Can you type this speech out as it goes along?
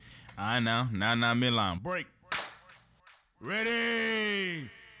I know. Now, midline. Break.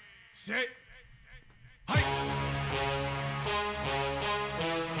 Ready. Set.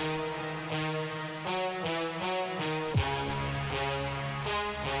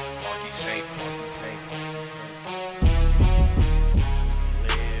 Marky Saint.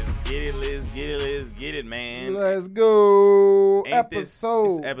 Let's get it, man. Let's go. Ain't this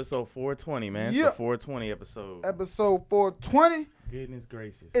Episode. episode 420, man. It's Yeah. the 420 episode. Episode 420. Goodness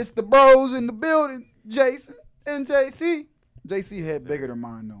gracious. It's the bros in the building. Jason and JC. JC head bigger than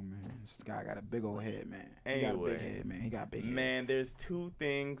mine, though, man. This guy got a big old head, man. He got a Anyway. big head, man. He got a big head. Man, there's two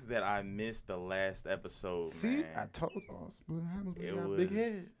things that I missed the last episode, See, man. I told y'all. What happens when It you got a big was-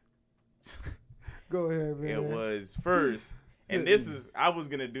 head? Go ahead, man. It was first, and this is, I was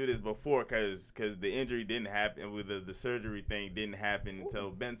going to do this before because the injury didn't happen, with the surgery thing didn't happen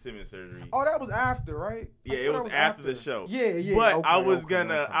until Ben Simmons surgery. Oh, that was after, right? Yeah, it was after the show. Yeah. But okay, I was okay.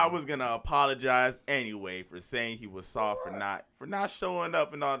 gonna apologize anyway for saying he was soft for not showing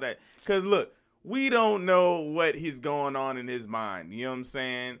up and all that. Cause look, we don't know what he's going on in his mind. You know what I'm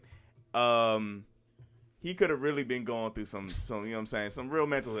saying? He could have really been going through some you know what I'm saying, some real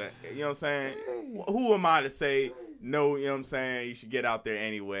mental. You know what I'm saying? Who am I to say no? You know what I'm saying? You should get out there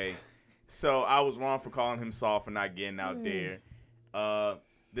anyway. So I was wrong for calling him soft for not getting out there.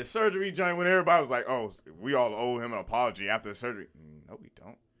 The surgery joint, when everybody was like, oh, we all owe him an apology after the surgery. No, we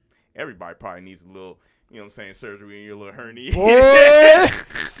don't. Everybody probably needs a little, you know what I'm saying, surgery in your little hernia. Boy,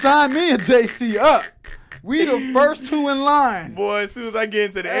 sign me and JC up. We the first two in line. Boy, as soon as I get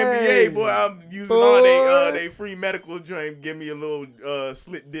into the Hey, NBA, boy, I'm using boy. all they free medical joint. Give me a little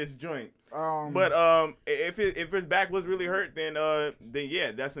slit disc joint. But if his back was really hurt, then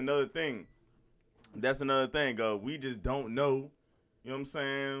yeah, that's another thing. We just don't know. You know what I'm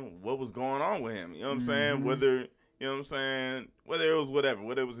saying? What was going on with him? You know what I'm saying? Whether, you know what I'm saying? Whether it was whatever,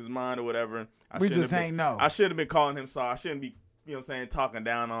 whether it was his mind or whatever. We just ain't know. I should have been calling him soft. I shouldn't be, you know what I'm saying, talking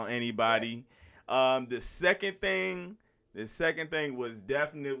down on anybody. The second thing was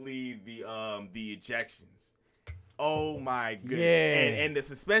definitely the ejections. Oh my goodness. Yeah. And the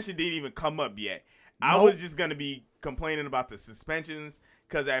suspension didn't even come up yet. Nope. I was just gonna be complaining about the suspensions.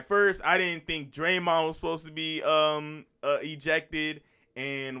 Because at first, I didn't think Draymond was supposed to be ejected,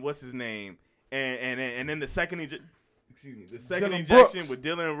 and what's his name? And then the second Dylan ejection Brooks. with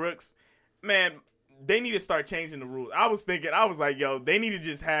Dylan Brooks, man, they need to start changing the rules. I was like, yo, they need to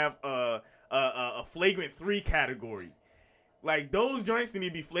just have a flagrant 3 category. Like, those joints need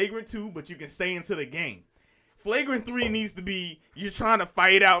to be flagrant 2, but you can stay into the game. Flagrant 3 needs to be, you're trying to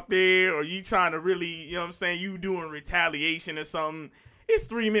fight out there, or you trying to really, you know what I'm saying, you doing retaliation or something. It's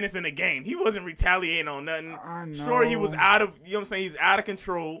 3 minutes in the game. He wasn't retaliating on nothing. I know. Sure, he was out of, you know what I'm saying, he's out of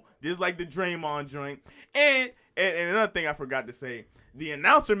control, just like the Draymond joint. And another thing I forgot to say, the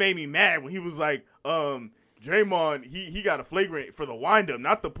announcer made me mad when he was like, Draymond, he got a flagrant for the wind-up,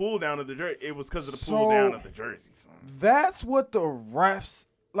 not the pull-down of the jersey. It was because of the pull-down of the jersey, son. That's what the refs,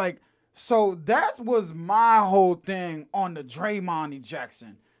 like, so that was my whole thing on the Draymond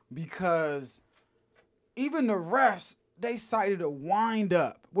ejection. Because even the refs, they cited a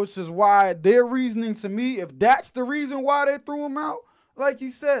wind-up, which is why their reasoning to me, if that's the reason why they threw him out, like you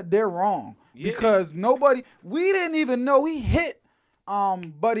said, they're wrong. Yeah. Because we didn't even know he hit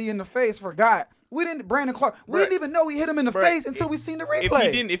Buddy in the face, Brandon Clark. We didn't even know he hit him in the face until we seen the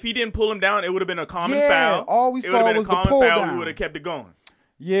replay. If he didn't pull him down, it would have been a common Yeah, foul. all we It saw would have been was a the common pull foul. down. We would have kept it going.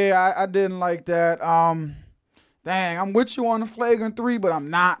 Yeah, I didn't like that. Dang, I'm with you on the flagrant 3, but I'm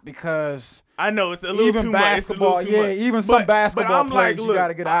not because I know it's a little even too basketball, much. It's a little too much. even some But basketball I'm players, like, you look, got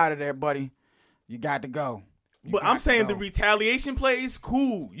to get out of there, buddy. You got to go. But I'm saying the retaliation plays,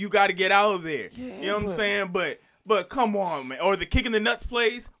 cool. You got to get out of there. Yeah, you know what I'm but- saying? But come on, man. Or the kick in the nuts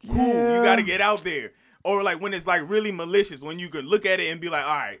plays, cool. Yeah. You got to get out there. Or like when it's like really malicious, when you can look at it and be like,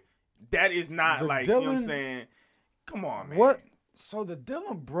 all right, that is not The like, you know what I'm Dylan- saying? Come on, man. What? So the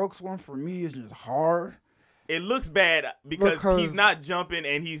Dylan Brooks one for me is just hard. It looks bad because he's not jumping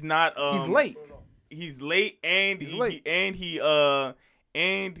and he's not. He's late. He's late and He's he late.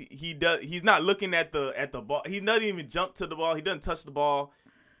 he's not looking at the ball. He doesn't even jump to the ball. He doesn't touch the ball.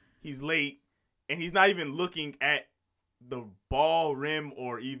 He's late and he's not even looking at the ball rim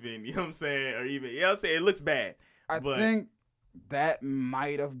or even, you know what I'm saying, or even, you know what I'm saying, it looks bad. I But think that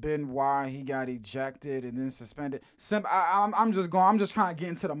might have been why he got ejected and then suspended. I'm just trying to get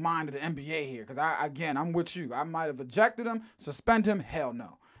into the mind of the NBA here because I'm with you. I might have ejected him, suspend him. Hell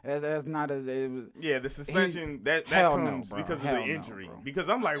no. As not as it was. yeah, the suspension that hell no, comes bro. because of Hell the no, injury. bro. Because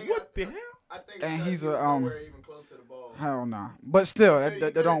I'm like, what the hell? I think And because he's he was a, nowhere even close to the ball. Hell nah. But still, He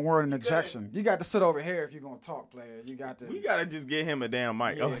that couldn't- don't warrant an he couldn't. ejection. You got to sit over here if you're gonna talk, player. You got to. We gotta just get him a damn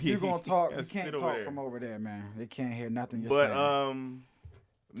mic. Yeah, if you're gonna talk, you gotta can't sit over talk there. from over there, man. They can't hear nothing you're But saying.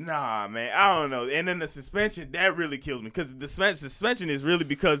 nah, man, I don't know. And then the suspension that really kills me because the suspension is really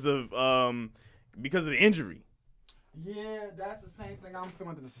because of the injury. Yeah, that's the same thing I'm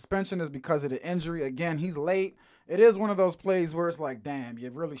feeling. The suspension is because of the injury. Again, he's late. It is one of those plays where it's like, damn, you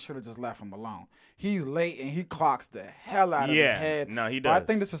really should have just left him alone. He's late and he clocks the hell out of his head. No, he But I does.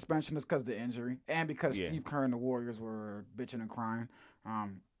 think the suspension is because of the injury and because Yeah. Steve Kerr and the Warriors were bitching and crying.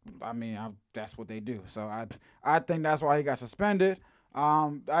 That's what they do. So I think that's why he got suspended.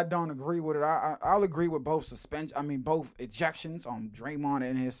 I don't agree with it. I'll agree with both both ejections on Draymond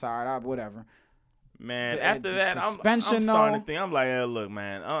and his side. Whatever. Man, The- after the that, I'm suspension, starting though- to think. I'm like, look,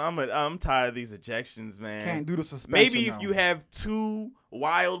 man, I'm tired of these ejections, man. Can't do the suspension. Maybe if though. you have two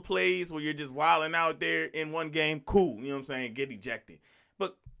wild plays where you're just wilding out there in one game, cool. You know what I'm saying? Get ejected.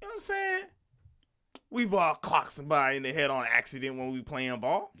 But you know what I'm saying? We've all clocked somebody in the head on accident when we playing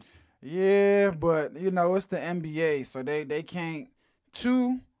ball. Yeah, but it's the NBA, so they can't.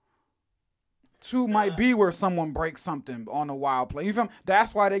 Two might be where someone breaks something on a wild play. You feel me?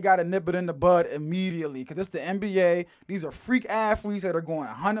 That's why they got to nip it in the bud immediately, because it's the NBA. These are freak athletes that are going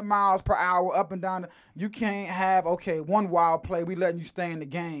 100 miles per hour up and down. You can't have, one wild play, we letting you stay in the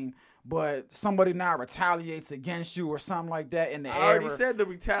game, but somebody now retaliates against you or something like that in the I air. already said the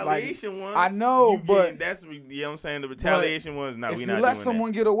retaliation ones. I know, but that's you know what I'm saying. The retaliation ones. No, if we you not let doing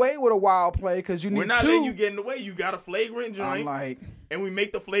someone get away with a wild play because you that. need We're not two, letting you get in the way. You got a flagrant I'm joint. like, And we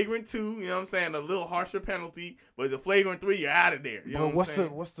make the flagrant 2, you know what I'm saying, a little harsher penalty, but the flagrant 3, you're out of there. You know but what I'm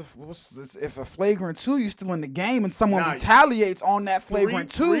saying? what's the if a flagrant 2, you still in the game and someone Nah, retaliates on that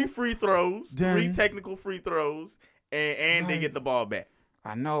flagrant 2? Three free throws, Then- 3 technical free throws, and they Right. get the ball back.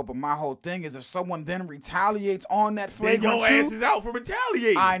 I know, but my whole thing is if someone then retaliates on that Then flagrant your ass 2, is out for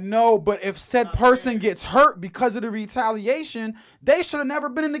retaliating. I know, but if said person gets hurt because of the retaliation, they should have never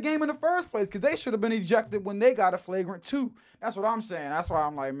been in the game in the first place because they should have been ejected when they got a flagrant 2. That's what I'm saying. That's why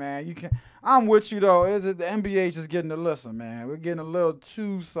I'm like, man, you can. I'm with you though. Is it the NBA just getting to listen, man? We're getting a little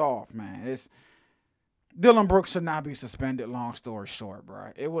too soft, man. It's Dylan Brooks should not be suspended, long story short,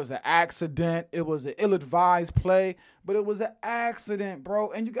 bro. It was an accident. It was an ill-advised play, but it was an accident,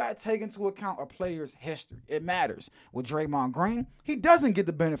 bro. And you got to take into account a player's history. It matters. With Draymond Green, he doesn't get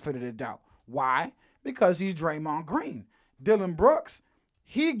the benefit of the doubt. Why? Because he's Draymond Green. Dylan Brooks,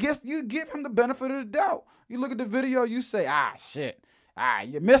 you give him the benefit of the doubt. You look at the video, you say, shit.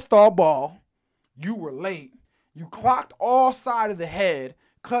 You missed all ball. You were late. You clocked all side of the head.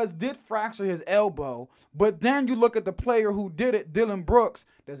 Cuz did fracture his elbow, but then you look at the player who did it, Dylan Brooks.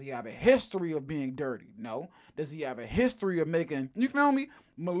 Does he have a history of being dirty? No. Does he have a history of making, you feel me,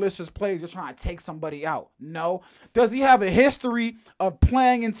 malicious plays? You're trying to take somebody out? No. Does he have a history of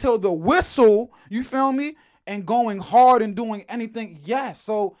playing until the whistle, you feel me, and going hard and doing anything? Yes.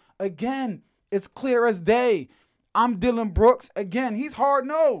 So, again, it's clear as day. I'm Dylan Brooks. Again, he's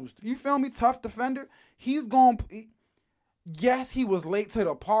hard-nosed. You feel me? Tough defender. He's going to... Yes, he was late to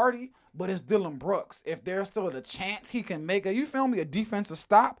the party, but it's Dylan Brooks. If there's still a chance he can make a defensive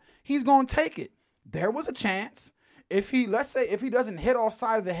stop, he's going to take it. There was a chance. Let's say if he doesn't hit all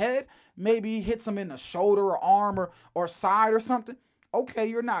side of the head, maybe he hits him in the shoulder or arm or side or something. Okay,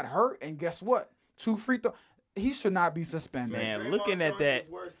 you're not hurt. And guess what? 2 free throws. He should not be suspended. Man, Draymond looking at Jones that, was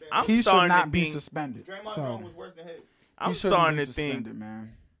worse than- I'm He should starting to not be think. suspended. Draymond So, Jones was worse than his. I'm he shouldn't starting be to think. suspended,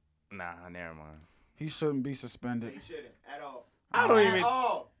 man. Nah, never mind. He shouldn't be suspended. He shouldn't at all. I don't At even.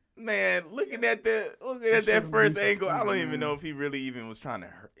 all. Man, looking at that shouldn't first be angle, I don't suspended, even man. know if he really even was trying to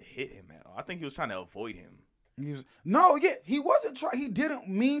hit him at all. I think he was trying to avoid him. He wasn't trying. He didn't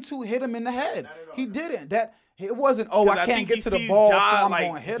mean to hit him in the head. Not at all, He no. didn't. It wasn't. I 'Cause can't think get he to the sees ball, Ja, so I'm like,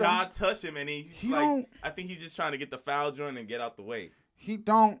 going to hit Ja him. touch him, and he don't- like, I think he's just trying to get the foul joint and get out the way. He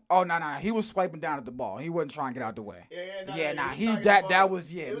don't. Oh no. He was swiping down at the ball. He wasn't trying to get out the way. Yeah, nah, He was trying that to that ball.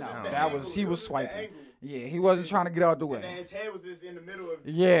 was It no. just the That angle. was he It was just the swiping. angle. Yeah, he wasn't trying to get out the And then way. his head was just in the middle of.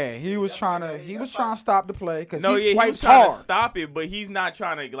 Yeah, he was trying to. He was trying to stop the play because No, he he was swipes trying hard. to stop it, but he's not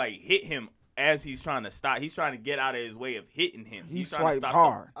trying to like hit him as he's trying to stop. He's trying to get out of his way of hitting him. He He's trying to swipes stop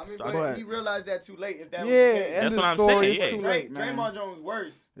hard. I mean, Stop but it. he realized that too late. If that was Yeah, the case. end That's of what the I'm story. saying, It's yeah. too late, man. Draymond Jones was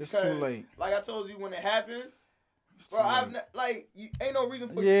worse. It's too because, late. Like I told you when it happened, bro. too late. Ain't no reason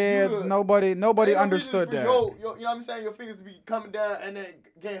for Yeah, you to, nobody ain't no understood reason that. for you know what I'm saying? Your fingers to be coming down and then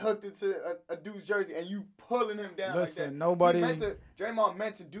getting hooked into a dude's jersey and you pulling him down. Listen, like that. nobody- Draymond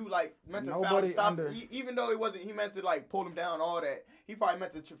meant to do meant to foul Nobody him, stop. under- Even though it wasn't, he meant to like pull him down, all that. He probably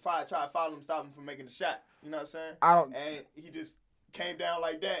meant to try to foul him, stop him from making the shot. You know what I'm saying? I don't. And he just came down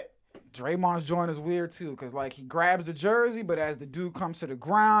like that. Draymond's joint is weird too, cause like he grabs the jersey, but as the dude comes to the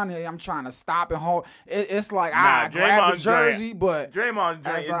ground, I'm trying to stop and hold. It's like I grab the jersey, but Draymond's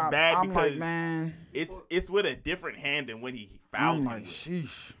joint is bad I'm because like, man, it's with a different hand than when he fouled I'm him. like,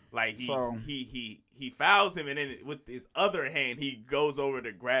 sheesh. Like So- he fouls him, and then with his other hand he goes over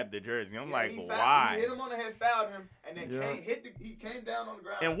to grab the jersey. I'm like, he why? He hit him on the head, fouled him, and then Yeah. he came down on the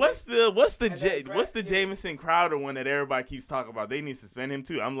ground. And what's the then Jamison Crowder one that everybody keeps talking about? They need to suspend him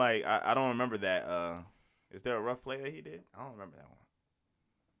too. I'm like, I don't remember that. Is there a rough play that he did? I don't remember that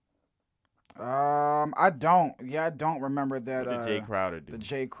one. I don't. Yeah, I don't remember that. What did Jay Crowder do? The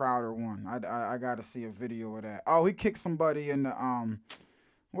Jay Crowder one. I got to see a video of that. Oh, he kicked somebody in the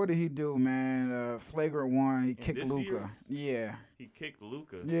What did he do, man? Flagrant one. He kicked this Luka. series? Yeah. He kicked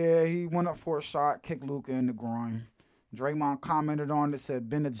Luka. Yeah, he went up for a shot, kicked Luka in the groin. Draymond commented on it, said,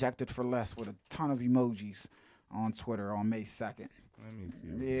 been ejected for less with a ton of emojis on Twitter on May 2nd. Let me see.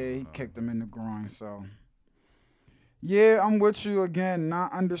 Yeah, he kicked him in the groin, so. Yeah, I'm with you again,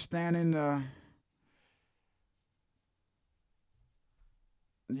 not understanding the.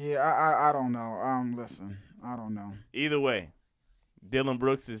 Yeah, I don't know. Listen, I don't know. Either way, Dylan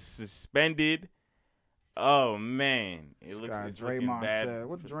Brooks is suspended. Oh man, This looking guy Draymond bad. said.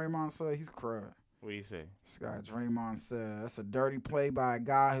 What Draymond said? He's crud. What do you say? This guy Draymond said that's a dirty play by a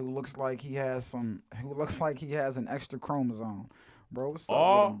guy who looks like he has an extra chromosome. Bro, what's up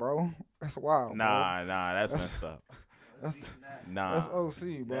with him, bro? That's wild. Nah, that's messed up. That's Nah, that's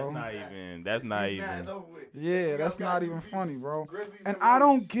OC, bro. That's not even. Yeah, that's not even funny, bro. Grizzlies And and I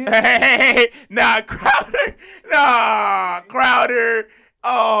don't Warriors. get. Hey, Crowder.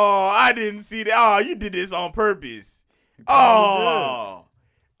 Oh, I didn't see that. Oh, you did this on purpose. probably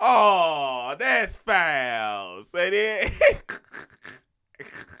Oh, that's foul. Say that.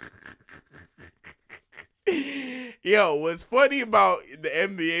 Yo, what's funny about the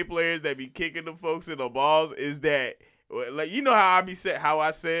NBA players that be kicking the folks in the balls is that, like, you know how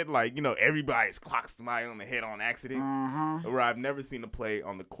I said, like, you know, everybody's clocked somebody on the head on accident. Where I've never seen a play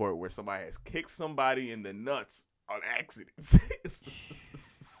on the court where somebody has kicked somebody in the nuts on accident.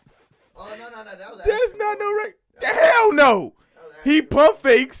 Oh no, that was. That's not no right. Hell no. He pump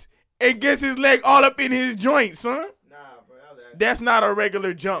fakes and gets his leg all up in his joint, son. Nah, bro, that was. That's not a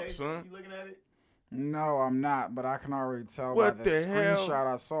regular jump, Jason, son. you looking at it? No, I'm not, but I can already tell What by the the hell?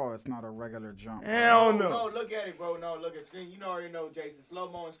 screenshot I saw. It's not a regular jump. Hell no. No, look at it, bro. No, look at screen. You already know, Jason. Slow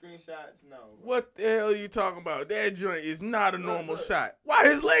mo and screenshots. No. Bro. What the hell are you talking about? That joint is not a normal look. shot. Why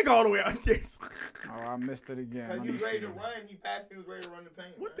his leg all the way out there? Oh, I missed it again. Because Let he me was ready see. to run. He passed. He was ready to run the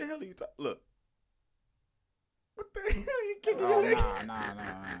paint. What the man. hell are you talking? Look. What the hell are you kicking your Oh, leg?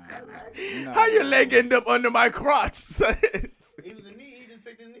 nah. How your leg end up under my crotch, son? He was a knee. He just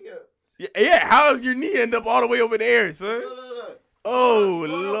picked his knee up. Yeah, how does your knee end up all the way over there, son? Look. Oh, You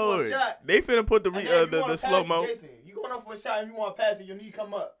going up for a Lord. shot. They finna put the And then if you wanna the pass slow it, mo. Jason, you going up for a shot and you want to pass it, your knee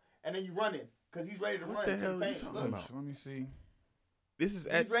come up, and then you running because he's ready to run the to hell the are you paint. talking Look, about? Let me see. This is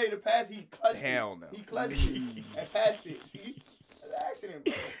he's ready to pass. He clutched Hell it. no. He clutched it and passed it. See? That's an accident,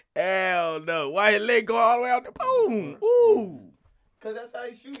 bro. hell no. Why his leg go all the way out the boom? Ooh. Because that's how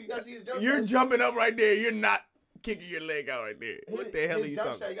he shoot. You got to see his jump You're shot. jumping up right there. You're not kicking your leg out right there. What the hell are His you jump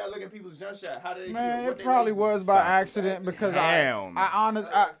talking shot, about? You got to look at people's jump shot. How do they shoot? Man, What it they probably make? was by Stop it. accident because Hell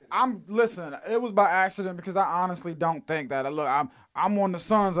no. listen, it was by accident because I honestly don't think that. Look, I'm on the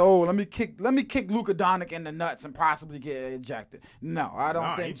Suns. Oh, let me kick Luka Doncic in the nuts and possibly get ejected. No, I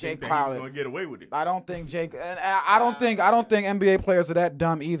don't think Jay He's Crowder. gonna get away with it. I don't think Jake, and I don't think NBA players are that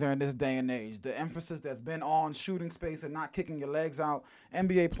dumb either in this day and age. The emphasis that's been on shooting space and not kicking your legs out,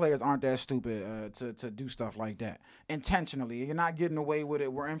 NBA players aren't that stupid to do stuff like that intentionally. You're not getting away with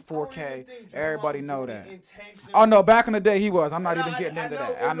it. We're in 4K. Everybody know that. Oh no, back in the day he was. I'm not even getting into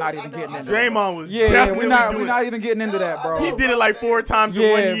that. I'm not even getting into that. Draymond was Yeah, definitely we're doing not it. even getting into that, bro. He did it like 4 times in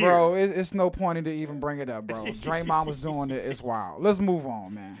 1 Yeah, year. bro, it's no point in to even bring it up, bro. Draymond was doing it. It's wild. Let's move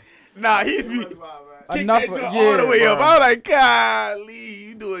on, man. Nah, he's be kick Enough that of- joint yeah, all the way up. bro. I was like, golly,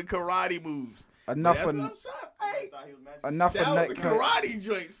 you doing karate moves. Enough That's of what I'm trying to say. enough That of was nut a cuts. karate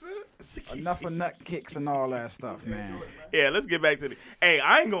joint, son. Enough of nut kicks and all that stuff, man. Yeah, let's get back to the. Hey,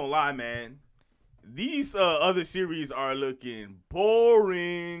 I ain't gonna lie, man. These other series are looking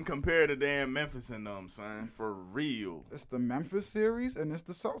boring compared to damn Memphis and them, son. For real. It's the Memphis series and it's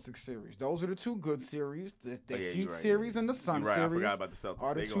the Celtics series. Those are the two good series. The Oh, yeah, Heat you're right, series and the You're Sun right, I series forgot about the Celtics.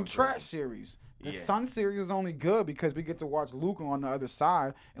 are the They two going trash crazy. series. The Yeah. Sun series is only good because we get to watch Luka on the other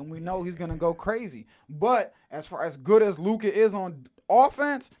side, and we know he's gonna go crazy. But as far as good as Luka is on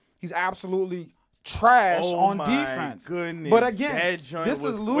offense, he's absolutely trash Oh on my defense. goodness, But again, that joint this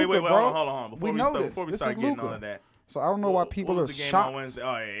was- is Luka, wait, bro. hold on. We know this. Before we This start is getting Luka. all of that, So I don't know why people what are was the game shocked. on Wednesday?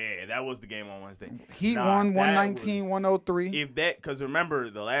 Oh yeah, that was the game on Wednesday. He Nah, won that 119, was- 103. If that, because remember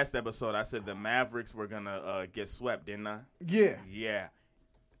the last episode, I said the Mavericks were gonna get swept, didn't I? Yeah. Yeah.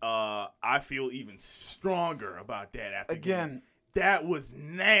 I feel even stronger about that after Again. game. That was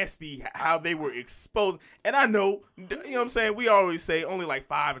nasty how they were exposed. And I know, you know what I'm saying? We always say only like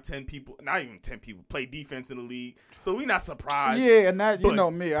 5 or 10 people, not even 10 people, play defense in the league. So we're not surprised. Yeah, and that, you But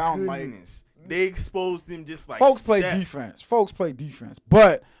know me, I don't like. Goodness, they exposed them just like Folks play Steph. defense. Folks play defense.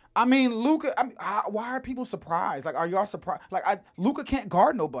 But, I mean, Luka, why are people surprised? Like, are y'all surprised? Like, Luka can't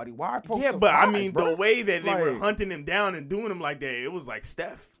guard nobody. Why are folks Yeah, surprised, but I mean, bro? the way that they were Like- hunting him down and doing him like that, it was like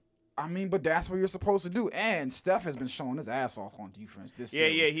Steph. I mean, but that's what you're supposed to do. And Steph has been showing his ass off on defense this Yeah,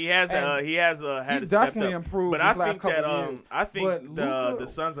 series. yeah, he has. And He has. Had he's a step definitely up. improved But these I last think that. couple years. I think But the Luka-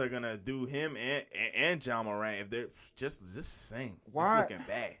 Suns are gonna do him and John Morant if they're just the same. Why- It's looking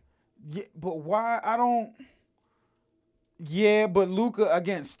bad. Yeah, but why? I don't. Yeah, but Luka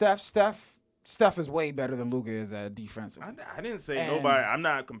again. Steph is way better than Luka is at defensive. I didn't say And- nobody. I'm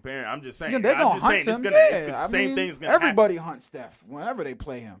not comparing. I'm just saying. Yeah, they're I'm gonna just hunt saying him. it's gonna. Yeah, It's the I same mean, thing's gonna happen. everybody hunts Steph whenever they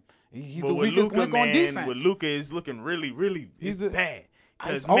play him. He's But the with weakest Luka, link on man, defense. with Luka is looking really, really. He's It's the- bad.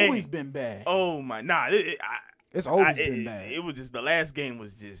 It's 'Cause, always man, been bad. Oh my, nah. It's always been bad. It was just the last game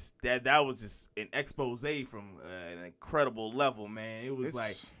was just that was just an expose from an incredible level, man. It was It's-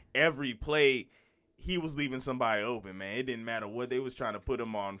 like every play he was leaving somebody open, man. It didn't matter what they was trying to put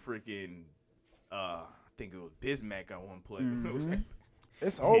him on. Freaking, I think it was Bismack on one play. Mhm.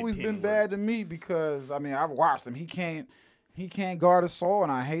 It's always It been didn't bad to me because I mean I've watched him. He can't guard a soul,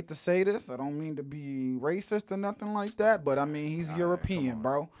 and I hate to say this. I don't mean to be racist or nothing like that, but I mean he's European,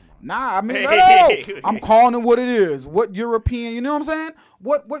 bro. Nah, I mean no. I'm calling it what it is. What European? You know what I'm saying?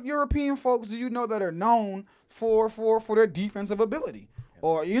 What European folks do you know that are known for their defensive ability?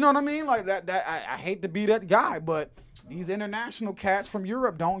 Or you know what I mean? Like that. I hate to be that guy, but these international cats from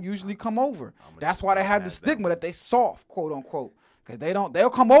Europe don't usually come over. That's why they have the stigma that they soft, quote unquote, because they'll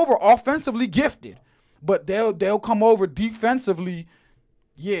come over offensively gifted, but they'll come over defensively.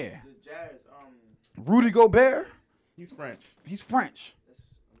 Yeah, The Jazz, Rudy Gobert, He's French. he's French.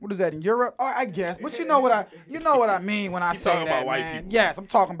 What is that in Europe? Oh, I guess, but you know what I mean when I say talking that, about white man. people. Yes, I'm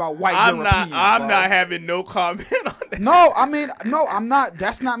talking about white I'm Europeans. not bro. having no comment on that. No, I mean, no, I'm not.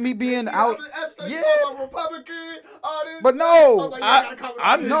 That's not me being out. Yeah. Yeah, Republican, all this. but no, I was like,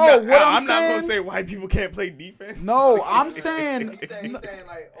 I'm just just No, not, what I'm I'm not gonna saying- say white people can't play defense. no, I'm saying. He's saying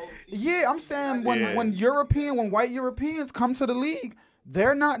like OC. Yeah, I'm saying when Yeah. when white Europeans come to the league,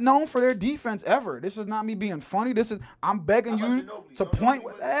 they're not known for their defense ever. This is not me being funny. I'm begging How about you Ginobili? to Ginobili point.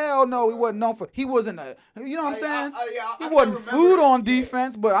 wasn't- Hell no, he wasn't known for. He wasn't a. You know what I'm saying? I He can't wasn't remember. food on Yeah.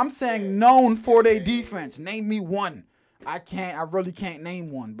 defense, but I'm saying known for their defense. Name me one. I really can't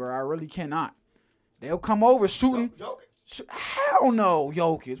name one, bro. I really cannot. They'll come over shooting. Jokic. Hell no,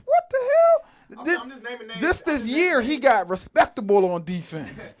 Jokic. What the hell? I'm just naming names. Just I'm this naming year, he names. got respectable on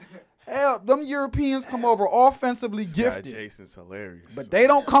defense. Hell, them Europeans come over offensively gifted, Jason's hilarious. but they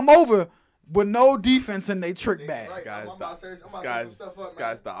don't come over with no defense in they trick bag. Right, I'm about to search some stuff up, This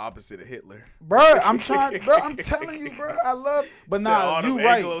guy's the opposite of Hitler. Bro, I'm telling you, bro, I love. But Said nah, all you them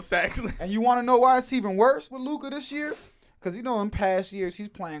right. Anglo-Saxons. And you want to know why it's even worse with Luka this year? Because you know in past years he's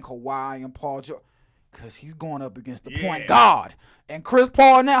playing Kawhi and Paul George. Because he's going up against the point guard. And Chris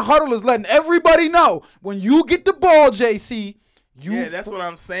Paul in that huddle is letting everybody know when you get the ball, JC, Yeah, that's what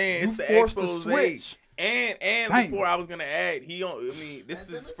I'm saying. It's you the forced to expose. switch. And Dang. before I was gonna add, this is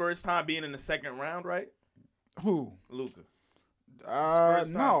his first time being in the second round, right? Who? Luka. No,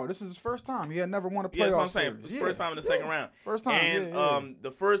 first time. this is his first time. He had never won a playoff Yeah, that's what I'm saying. series. His first time in the second round. First time, And yeah.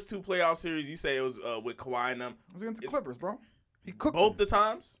 the first two playoff series, you say it was with Kawhi and them. It was against the it's- Clippers, bro. He cooked Both them. the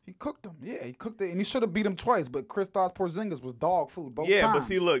times. He cooked them. Yeah, he cooked it, and he should have beat him twice. But Kristaps Porzingis was dog food both Yeah, times. but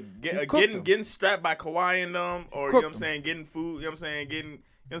see, look, He cooked them. getting strapped by Kawhi and them, or you know Cooked what I'm them. saying, getting food, you know what I'm saying,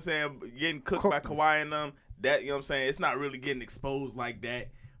 getting cooked Cooked by them. Kawhi and them. That, you know what I'm saying, it's not really getting exposed like that.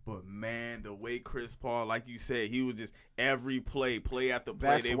 But man, the way Chris Paul, like you said, he was just every play after play,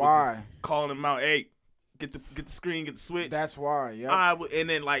 That's they why. were just calling him out. Hey, get the screen, get the switch. That's why. Yeah. And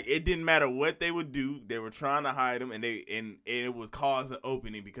then like it didn't matter what they would do, they were trying to hide him, and it would cause an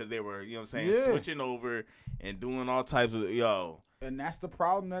opening because they were, you know what I'm saying, Yeah. switching over and doing all types of And that's the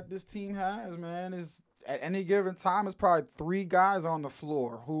problem that this team has, man. Is at any given time, it's probably three guys on the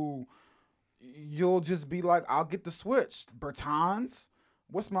floor who you'll just be like, I'll get the switch. Bertans.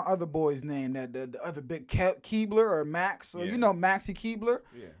 What's my other boy's name? That the other big Keebler or Max? So Yeah. you know Maxi Keebler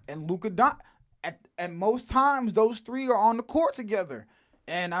Yeah. and Luka Don. At most times, those three are on the court together.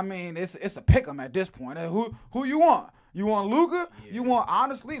 And I mean, it's a pick 'em at this point. And who you want? You want Luka? Yeah. You want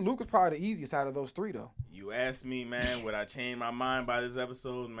honestly? Luka's probably the easiest out of those three, though. You asked me, man, would I change my mind by this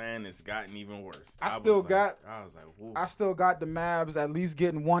episode? Man, it's gotten even worse. I was still got the Mavs at least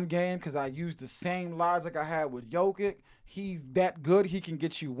getting one game because I used the same logic I had with Jokic. He's that good. He can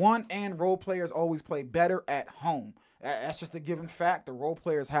get you one, and role players always play better at home. That's just a given fact. The role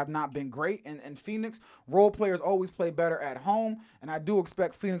players have not been great in Phoenix. Role players always play better at home, and I do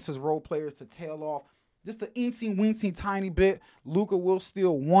expect Phoenix's role players to tail off just an eensy-weensy tiny bit. Luka will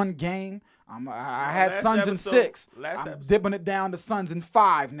steal one game. I had Suns in 6. I'm dipping it down to Suns in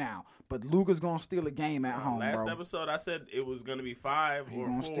 5 now. But Luka's going to steal a game at home, last bro. episode, I said it was going to be 5 or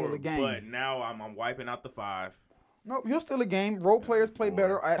 4. Steal a game. But now I'm wiping out the 5. Nope, he'll steal a game. Role players play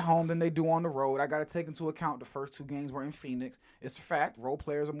better at home than they do on the road. I got to take into account the first 2 games were in Phoenix. It's a fact. Role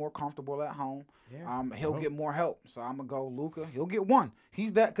players are more comfortable at home. Yeah. He'll get more help. So I'm going to go Luka. He'll get one.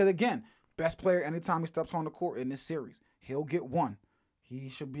 He's that, because, again, best player anytime he steps on the court in this series. He'll get one. He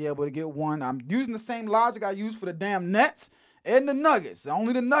should be able to get one. I'm using the same logic I used for the damn Nets and the Nuggets.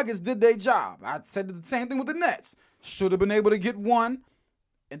 Only the Nuggets did their job. I said the same thing with the Nets. Should have been able to get one.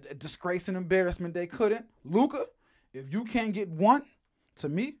 And a disgrace and embarrassment, they couldn't. Luka, if you can't get one, to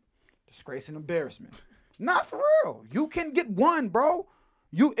me, disgrace and embarrassment. Not for real. You can get one, bro.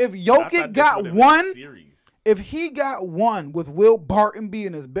 If Jokic got one, if he got one with Will Barton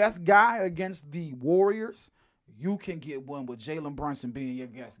being his best guy against the Warriors, you can get one with Jalen Brunson being your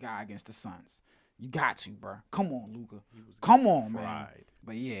best guy against the Suns. You got to, bro. Come on, Luka. Come on, fried. Man.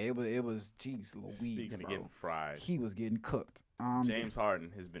 But yeah, it was geez Louise, Speaking bro. of getting fried, he was getting cooked. James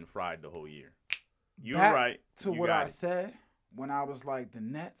Harden has been fried the whole year. You're back right. To what I said when I was like, the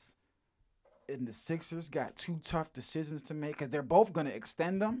Nets and the Sixers got 2 tough decisions to make because they're both going to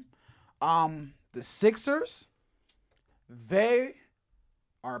extend them. The Sixers, they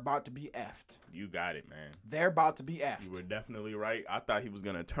are about to be effed. You got it, man. They're about to be effed. You were definitely right. I thought he was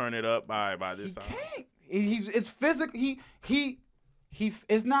going to turn it up by this time. Can't. It's physical.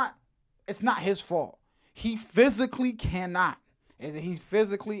 It's not his fault. He physically cannot. And he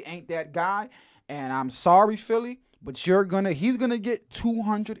physically ain't that guy. And I'm sorry, Philly, but he's gonna get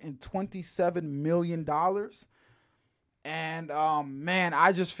 $227 million. And man,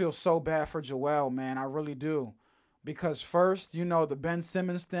 I just feel so bad for Joel, man. I really do. Because first, the Ben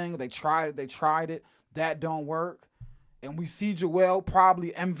Simmons thing, they tried it. That don't work. And we see Joel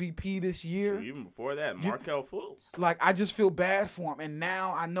probably MVP this year. So even before that, Markelle Fultz. Like, I just feel bad for him. And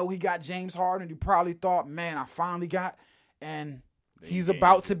now I know he got James Harden. He probably thought, man, I finally got, and he's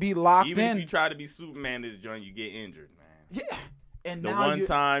about to be locked in. Even if you try to be Superman this joint, you get injured, man. Yeah. And the now one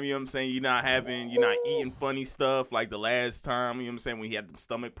time, you know what I'm saying, you're not eating funny stuff like the last time, you know what I'm saying, when he had them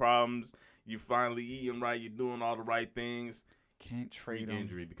stomach problems, you finally eating right, you're doing all the right things. Can't trade him.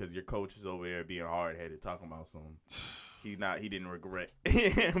 Injury because your coach is over there being hard-headed, talking about something. He didn't regret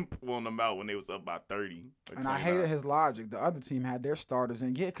pulling them out when they was up by 30. And I hated his logic. The other team had their starters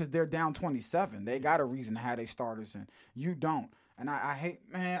in. Yeah, because they're down 27. They got a reason to have their starters in. You don't. And I hate,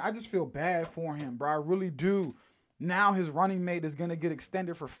 man, I just feel bad for him, bro. I really do. Now his running mate is going to get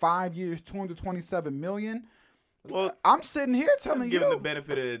extended for 5 years, $227 million. Well, I'm sitting here telling you. Give them the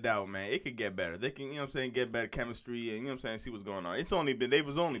benefit of the doubt, man. It could get better. They can, get better chemistry and, see what's going on. They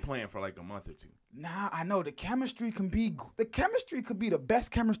was only playing for like a month or 2. Nah, I know the chemistry could be the best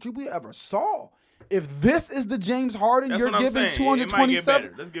chemistry we ever saw. If this is the James Harden you're giving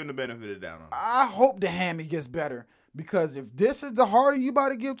 227, let's give him the benefit of the doubt. I hope the hammy gets better. Because if this is the Harden you about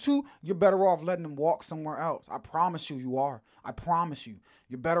to give to, you're better off letting him walk somewhere else. I promise you are. I promise you.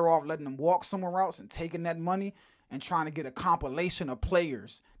 You're better off letting him walk somewhere else and taking that money and trying to get a compilation of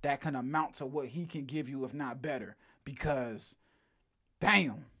players that can amount to what he can give you, if not better. Because,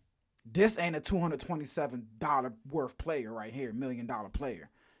 damn, this ain't a $227 worth player right here, $1 million player.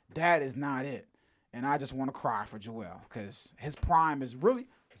 That is not it. And I just want to cry for Joel because his prime is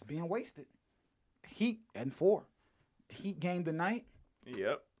it's being wasted. Heat and 4. Heat game tonight.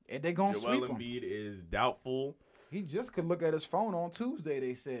 Yep. And they're going to sweep him. Joel Embiid is doubtful. He just could look at his phone on Tuesday,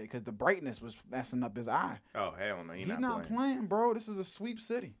 they said, because the brightness was messing up his eye. Oh, hell no. He's not playing, bro. This is a sweep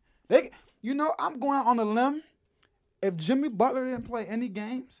city. I'm going out on a limb. If Jimmy Butler didn't play any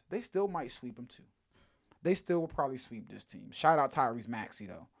games, they still might sweep him too. They still will probably sweep this team. Shout out Tyrese Maxey,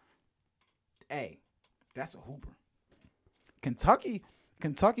 though. Hey, that's a hooper.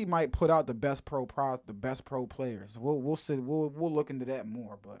 Kentucky might put out the best pro players. We'll see. We'll look into that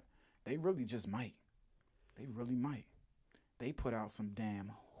more, but they really just might. They really might. They put out some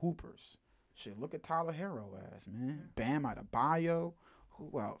damn hoopers. Shit, look at Tyler Hero ass, man. Bam Adebayo.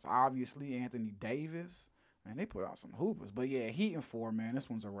 Who else? Obviously Anthony Davis. Man, they put out some hoopers. But yeah, Heat and 4, man. This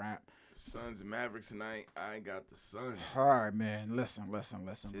one's a wrap. Suns and Mavericks tonight. I got the Suns. All right, man. Listen.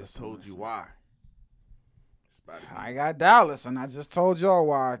 Told you why. It's about to be, I got Dallas, and I just told y'all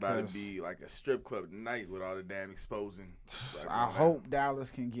why. it's about to 'Cause be like a strip club tonight with all the damn exposing. I hope Dallas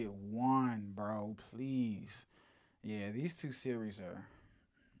can get one, bro. Please. Yeah, these two series are.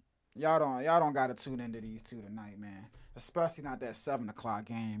 Y'all don't gotta tune into these two tonight, man. Especially not that 7 o'clock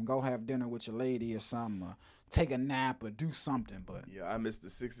game. Go have dinner with your lady or something. Or take a nap or do something. But Yeah, I missed the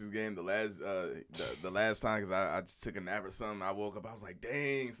Sixers game the last time because I just took a nap or something. I woke up, I was like,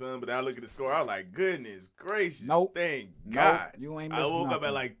 dang, son. But then I look at the score, I was like, goodness gracious. Nope. Thank Nope, God. you ain't I missing woke up nothing.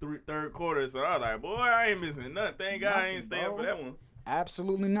 at like third quarter, so I was like, boy, I ain't missing nothing. Thank God I ain't Nothing, staying bro. for that one.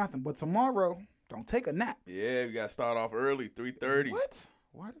 absolutely nothing. But tomorrow, don't take a nap. Yeah, we got to start off early, 3:30. What?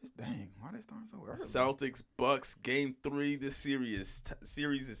 Why they starting so early? Celtics, Bucks, game 3. This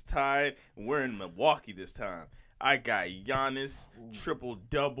series is tied. We're in Milwaukee this time. I got Giannis,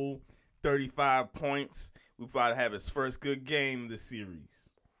 triple-double, 35 points. We about to have his first good game this series.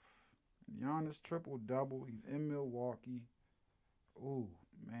 Giannis triple-double. He's in Milwaukee. Ooh,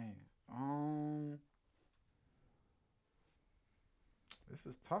 man. This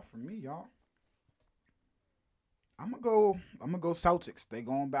is tough for me, y'all. I'm gonna go Celtics. They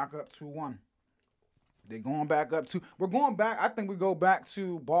going back up 2-1. They going back up 2. We're going back. I think we go back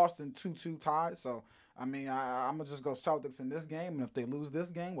to Boston 2-2 tie. So I mean, I'm gonna just go Celtics in this game, and if they lose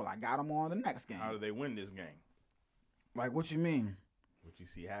this game, well, I got them on the next game. How do they win this game? Like, what you mean? What you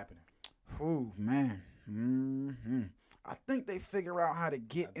see happening? Ooh, man. I think they figure out how to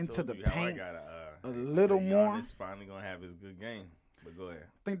get I into told the you how paint I a little more. Giannis finally gonna have his good game. But go ahead.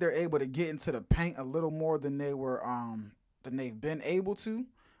 I think they're able to get into the paint a little more than they've been able to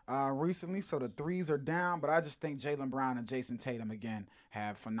recently. So the threes are down, but I just think Jaylen Brown and Jason Tatum again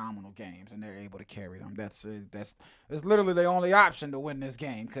have phenomenal games, and they're able to carry them. That's literally the only option to win this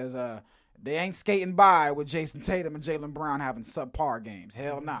game because they ain't skating by with Jason Tatum and Jaylen Brown having subpar games.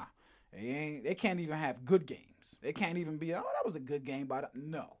 Hell nah, they can't even have good games. They can't even be that was a good game, but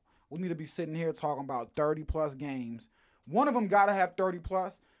no, we need to be sitting here talking about 30+ games. One of them got to have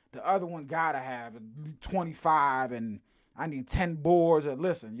 30+. The other one got to have 25, and I need 10 boards.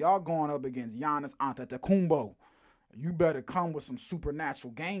 Listen, y'all going up against Giannis Antetokounmpo. You better come with some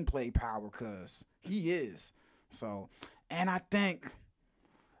supernatural gameplay power because he is. So, and I think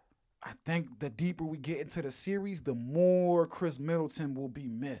the deeper we get into the series, the more Chris Middleton will be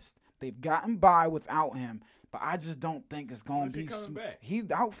missed. They've gotten by without him, but I just don't think it's going to be. Coming back? He's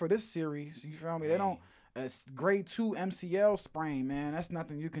out for this series. You feel me? They don't. A grade 2 MCL sprain, man. That's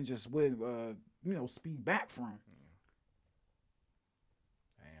nothing you can just speed back from.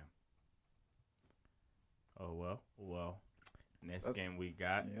 Damn. Oh well. Next game we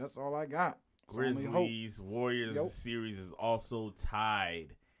got. Yeah, that's all I got. It's only hope. Grizzlies Warriors Yep. series is also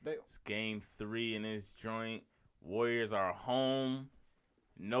tied. It's game 3 in this joint. Warriors are home.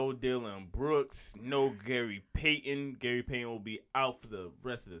 No Dylan Brooks. No Gary Payton. Gary Payton will be out for the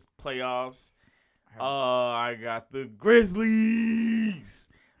rest of this playoffs. I got the Grizzlies.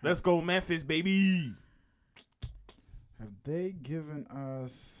 Let's go Memphis, baby. Have they given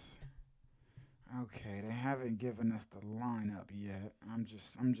us? Okay, they haven't given us the lineup yet. I'm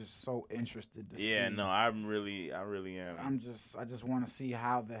just so interested to see. Yeah, no, I really am. I just want to see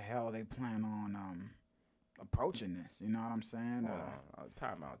how the hell they plan on approaching this. You know what I'm saying?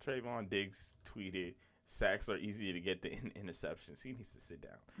 Timeout. Trayvon Diggs tweeted, "Sacks are easier to get than interceptions." He needs to sit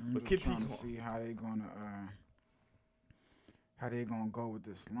down. I'm But just trying continue to on. see how they gonna go with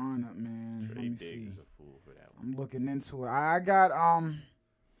this lineup, man. Let Trey me Diggs see. is a fool for that one. I'm looking into it. I got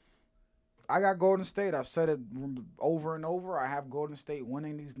Golden State. I've said it over and over. I have Golden State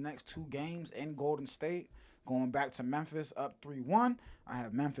winning these next 2 games in Golden State. Going back to Memphis up 3-1. I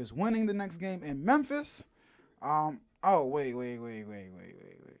have Memphis winning the next game in Memphis. Oh, wait. Let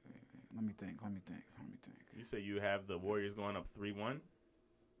me think. You say you have the Warriors going up 3-1?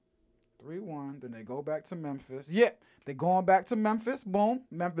 3-1. Then they go back to Memphis. Yep. They going back to Memphis. Boom.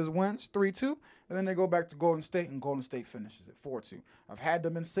 Memphis wins 3-2. And then they go back to Golden State, and Golden State finishes it 4-2. I've had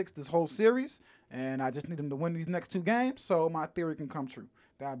them in 6 this whole series, and I just need them to win these next 2 games so my theory can come true.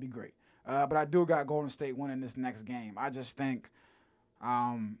 That would be great. But I do got Golden State winning this next game. I just think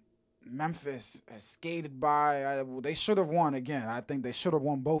Memphis has skated by. They should have won again. I think they should have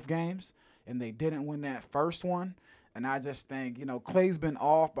won both games, and they didn't win that first one. And I just think, Clay's been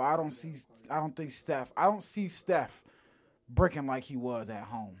off, but I don't see Steph breaking like he was at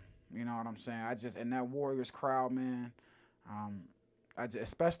home. You know what I'm saying? And that Warriors crowd, man,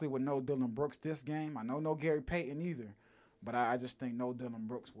 especially with no Dylan Brooks this game. I know no Gary Payton either, but I just think no Dylan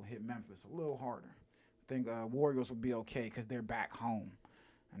Brooks will hit Memphis a little harder. I think Warriors will be okay because they're back home.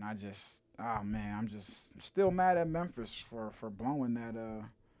 And I'm still mad at Memphis for blowing that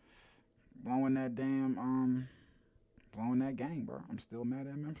blowing that game, bro. I'm still mad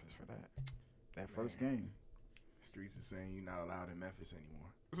at Memphis for that first game. Streets is saying you're not allowed in Memphis anymore.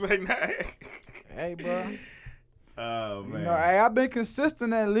 It's like, nah. Hey, bro. Oh man. You know, hey, I've been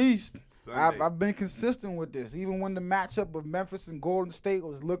consistent at least. Sunday. I've been consistent with this. Even when the matchup of Memphis and Golden State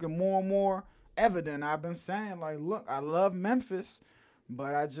was looking more and more evident, I've been saying, like, look, I love Memphis,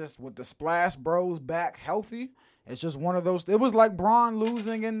 but I just, with the Splash Bros back healthy, it's just one of those. It was like Bron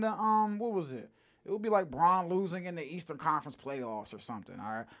losing in the, what was it? It would be like Bron losing in the Eastern Conference playoffs or something,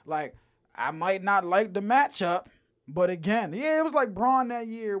 all right? Like, I might not like the matchup, but again, yeah, it was like Bron that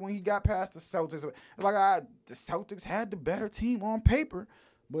year when he got past the Celtics. Like, the Celtics had the better team on paper,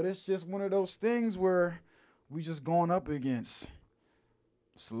 but it's just one of those things where we just going up against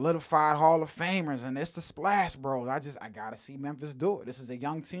solidified Hall of Famers, and it's the Splash Bros. I got to see Memphis do it. This is a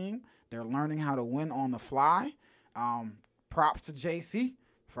young team. They're learning how to win on the fly. Props to JC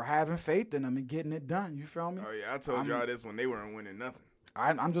for having faith in them and getting it done. You feel me? Oh yeah, I told y'all this when they weren't winning nothing.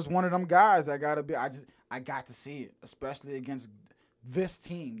 I'm just one of them guys that gotta be. I got to see it, especially against this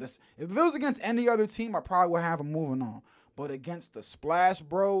team. If it was against any other team, I probably would have them moving on. But against the Splash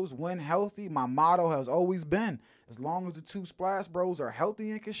Bros, when healthy, my motto has always been: as long as the two Splash Bros are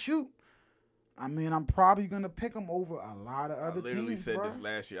healthy and can shoot, I mean, I'm probably gonna pick them over a lot of other teams. I literally said bro. this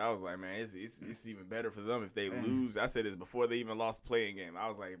last year. I was like, man, it's even better for them if they lose. I said this before they even lost the playing game. I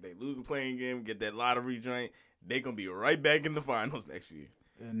was like, if they lose the playing game, get that lottery joint, they gonna be right back in the finals next year.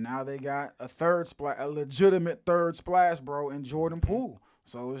 And now they got a legitimate third Splash Bro in Jordan Poole.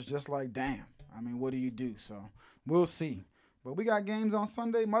 So it's just like, damn. I mean, what do you do? So we'll see. But we got games on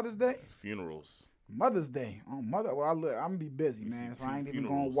Sunday, Mother's Day. Funerals. Mother's Day. Well, I'm gonna be busy, man. So I ain't even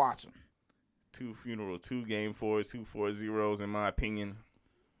gonna watch them. 2 funerals, 2 game 4s, 2 4-0s, in my opinion.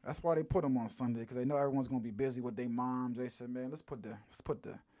 That's why they put them on Sunday, because they know everyone's gonna be busy with their moms. They said, man, let's put the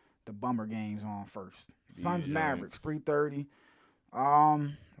bummer games on first. Suns Mavericks, 3:30.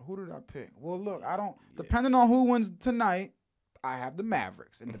 Who did I pick? Well, look, depending on who wins tonight, I have the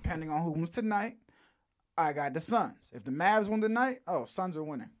Mavericks. And depending on who wins tonight, I got the Suns. If the Mavs win tonight, Suns are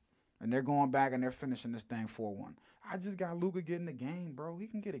winning. And they're going back and they're finishing this thing 4-1. I just got Luka getting the game, bro. He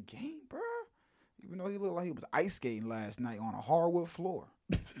can get a game, bro. Even though he looked like he was ice skating last night on a hardwood floor.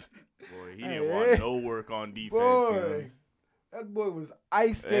 Boy, he didn't want no work on defense. Boy, that boy was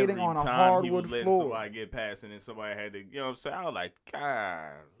ice skating on a hardwood floor. Every time he was letting somebody get past and then somebody had to, you know what I'm saying? I was like,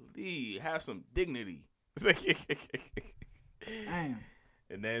 golly, have some dignity. Damn.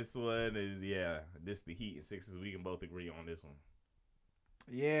 And this one is, this the Heat and Sixers. We can both agree on this one.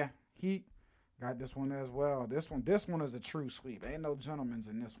 Yeah, Heat got this one as well. This one is a true sweep. Ain't no gentlemen's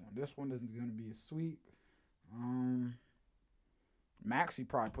in this one. This one isn't gonna be a sweep. Maxey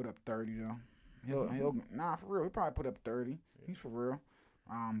probably put up 30 though. He'll for real. He probably put up 30. He's for real.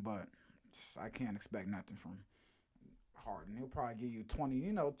 But I can't expect nothing from Harden. He'll probably give you 20.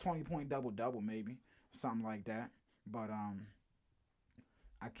 20-point double maybe, something like that. But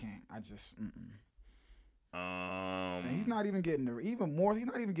I can't. I just. And he's not even getting He's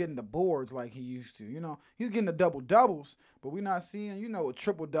not even getting the boards like he used to. He's getting the double doubles, but we're not seeing a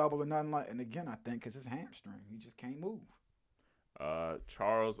triple double or nothing like. And again, I think because his hamstring, he just can't move.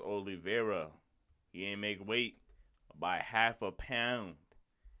 Charles Oliveira, he ain't make weight by half a pound.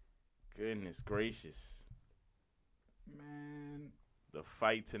 Goodness gracious, man! The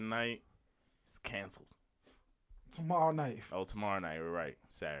fight tonight is canceled. Tomorrow night. Oh, tomorrow night. We're right.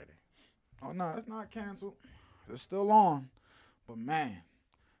 Saturday. Oh, no, it's not canceled. It's still on. But, man,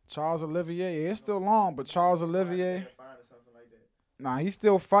 Charles Olivier, it's still on, but Charles Olivier, he's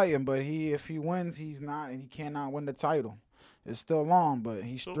still fighting, but if he wins, he cannot win the title. It's still on, but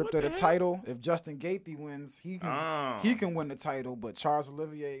he's stripped of the title. If Justin Gaethje wins, he can win the title, but Charles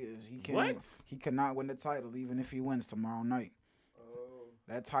Olivier, he cannot win the title even if he wins tomorrow night.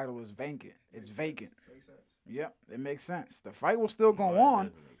 That title is vacant. It's vacant. Makes sense. Yep, it makes sense. The fight will still go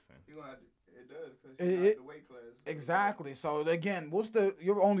on. It does, because the weight class. Exactly. So, again,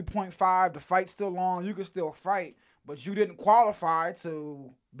 you're only 0.5. The fight's still on. You can still fight, but you didn't qualify to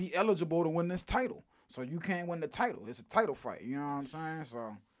be eligible to win this title. So, you can't win the title. It's a title fight. You know what I'm saying?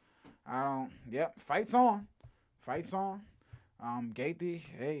 So, fight's on. Fight's on. Gaethje,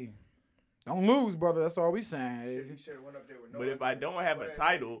 hey, don't lose, brother. That's all we saying. But if I don't have a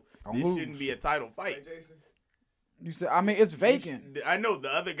title, this shouldn't be a title fight. You said, it's vacant. I know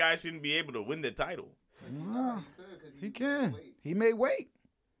the other guy shouldn't be able to win the title. Nah, he can. He may wait.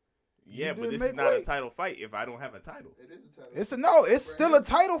 Yeah, but this is not a title fight if I don't have a title. It is a title. It's still a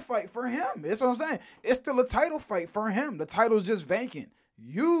title fight for him. That's what I'm saying. It's still a title fight for him. The title's just vacant.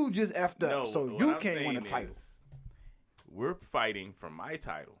 You just effed up, so you can't win a title. We're fighting for my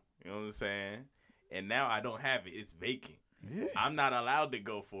title. You know what I'm saying? And now I don't have it. It's vacant. Yeah. I'm not allowed to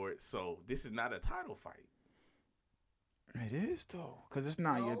go for it. So this is not a title fight. It is though, because it's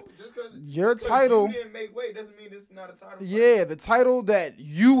not No, just 'cause- your just 'cause title. You didn't make weight doesn't mean this is not a title. fight. Yeah, the title that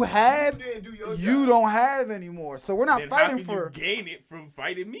you had, You didn't do your you job. don't have anymore. So we're not Then how fighting can for. you gain it from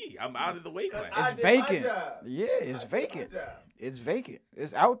fighting me? I'm out of the weight class. I It's did my vacant. job. Yeah, it's I did vacant. my job. It's vacant.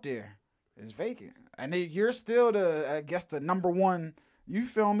 It's out there. It's vacant. And you're still I guess the number one. You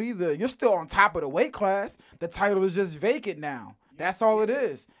feel me? You're still on top of the weight class. The title is just vacant now. That's all it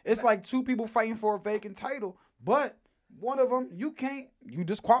is. It's like two people fighting for a vacant title, but one of them you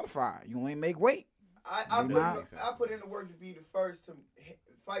disqualify. You ain't make weight. I Do not. put in the work to be the first to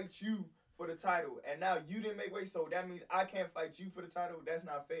fight you for the title, and now you didn't make weight, so that means I can't fight you for the title. That's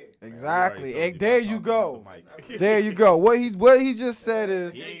not fair. Exactly. Already told There about you talking go. about the mic. There you go. What he just said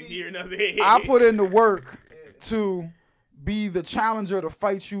is He ain't hear nothing. I put in the work to be the challenger to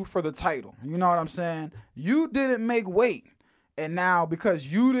fight you for the title. You know what I'm saying? You didn't make weight. And now because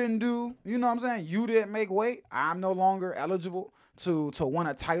you didn't do, you know what I'm saying? You didn't make weight. I'm no longer eligible to win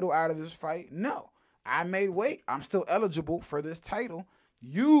a title out of this fight. No. I made weight. I'm still eligible for this title.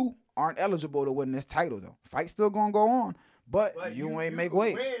 You aren't eligible to win this title though. Fight's still gonna go on, but you ain't make could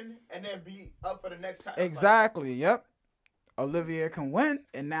weight. Win and then be up for the next title. Exactly. Yep. Olivier can win,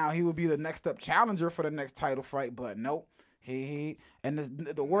 and now he will be the next up challenger for the next title fight. But nope, he and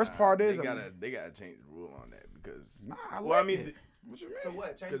the worst part is they gotta change the rule on that because I well, I like mean, it. What you mean? So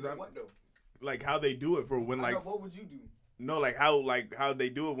what? Change 'Cause to I'm- what though? like how they do it for when I like know, what would you do? no like how they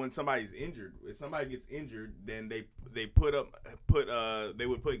do it when somebody's injured. If somebody gets injured, then they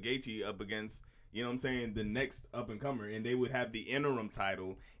would put Gaethje up against, you know what I'm saying, the next up and comer, and they would have the interim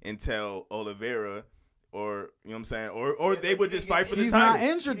title until Oliveira. Or you know what I'm saying, or they would just fight for the He's title. not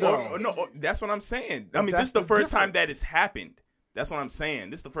injured Or- though. or no, or- that's what I'm saying. I But mean, that's this is the the first time that difference. it's happened. That's what I'm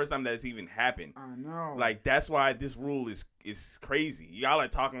saying. This is the first time that it's even happened. I know. Like that's why this rule is crazy. Y'all are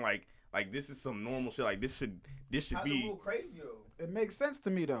talking like this is some normal shit. Like this should How's the be rule crazy though? It makes sense to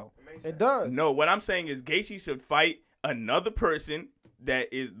me though. It makes It sense. does. no. What I'm saying is Gaethje should fight another person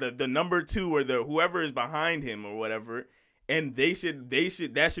that is the number two or the whoever is behind him or whatever, and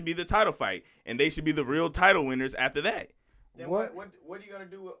that should be the title fight, and they should be the real title winners after that. Then What? what are you gonna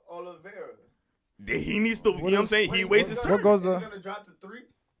do with Oliveira? He needs to. You know what I'm saying? He wastes his what turn. goes Is the- he gonna drop to 3?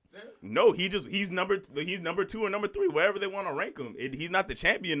 Then? No, he's number 2 or number 3, wherever they want to rank him. He's not the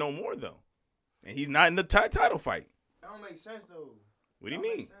champion no more though, and he's not in the title fight. That don't make sense though. What do you That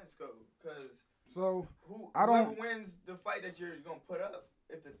don't mean? make sense though, because So whoever I don't- wins the fight that you're gonna put up,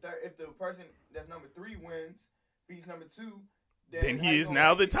 if the person that's number 3 wins, beats number 2, Then how he you is gonna now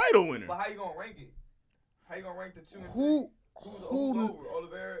rank the it? title winner. But how you gonna rank it? How you gonna rank the 2 and 3? who Who's who over?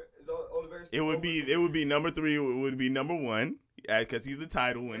 Oliveira is Oliveira. It would be number 3. It would be number 1 because he's the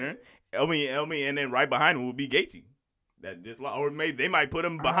title winner. I mean, and then right behind him would be Gaethje. That just or maybe they might put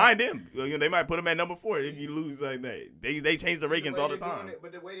him behind him. You know, they might put him at number 4 if you lose like that. They change the rankings all the time.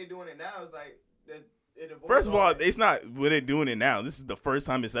 But the way they're doing it now is like that. First of all, it's not when they're doing it now. This is the first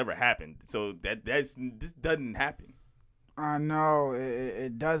time it's ever happened. So this doesn't happen. I know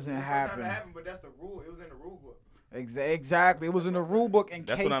it doesn't happen. happen. But that's the rule. It was in the rule book. Exactly. It was in the rule book in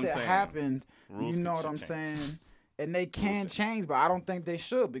That's case what I'm it saying. happened. Rules You know what should I'm change. saying? And they can change, but I don't think they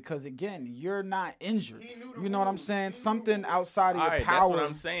should because again, you're not injured. He knew the You know what I'm rules. saying? He knew the Something rules. outside of All your right, power. that's what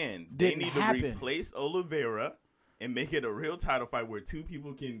I'm saying. They didn't need happen. to replace Oliveira and make it a real title fight where 2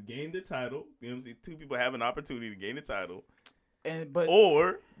 people can gain the title. You know what I'm saying? 2 people have an opportunity to gain the title. But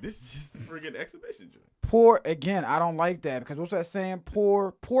Or this is just a friggin' exhibition joint. poor again, I don't like that because what's that saying?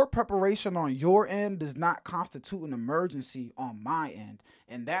 Poor preparation on your end does not constitute an emergency on my end,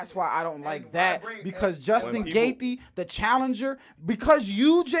 and that's why I don't like why that bring- because and- Justin When people- Gaethje, the challenger, because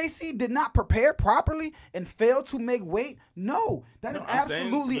you JC did not prepare properly and failed to make weight. No, that is I'm saying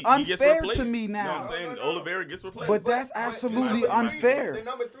absolutely he gets unfair to replaced. me No, now. I'm saying No. Oliveira gets replaced. But that's absolutely the number unfair. The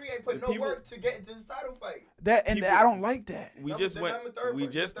number 3 ain't putting The no people- work to get into this title fight. I don't like that. we Number- just the went. number third We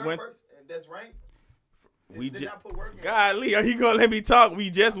person- just the third went. person that's ranked. We did just. not put work in. Golly, are you gonna let me talk? We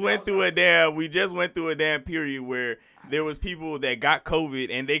just went through a damn period where there was people that got COVID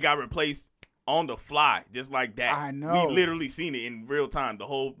and they got replaced on the fly, just like that. I know. We literally seen it in real time the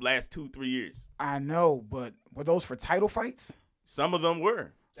whole last 2-3 years. I know, but were those for title fights? Some of them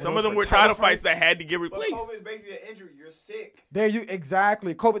were. Some those of them for were title title fights fights? that had to get But replaced. COVID is basically an injury. You're sick. There you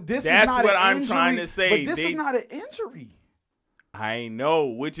exactly. COVID. This That's is not what an I'm injury, trying to say. But this They- is not an injury. I know,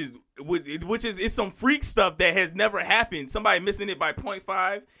 which is it's some freak stuff that has never happened. Somebody missing it by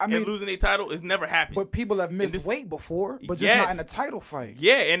 0.5 I mean- and losing a title has never happened. But people have missed this- weight before, but just not Yes. in a title fight.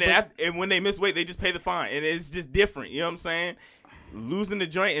 Yeah, and and when they miss weight, they just pay the fine, and it's just different. You know what I'm saying? losing the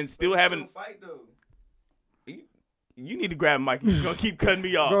joint and still But having. fight though. You need to grab a mic. You're gonna keep cutting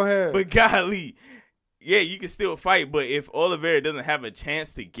me off. Go ahead. But golly, yeah, you can still fight. But if Oliveira doesn't have a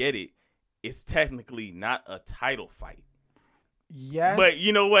chance to get it, it's technically not a title fight. Yes. But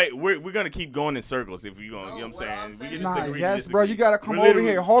you know what? We're gonna keep going in circles if we're gonna. You know what I'm what saying? I'm We saying- can Nah, disagree, yes, disagree. bro. You gotta come We're over literally-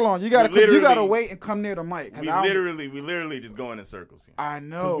 here. Hold on. You gotta literally- wait and come near the mic. 'Cause We literally just going in circles here. I 'Cause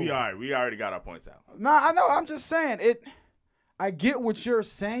know. We already got our points out. Nah, I know. I'm just saying it. I get what you're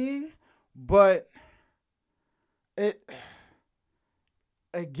saying, but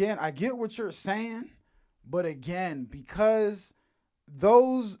I get what you're saying, but again, because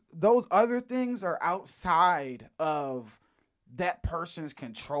those other things are outside of that person's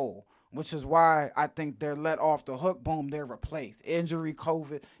control, which is why I think they're let off the hook. Boom, they're replaced. Injury,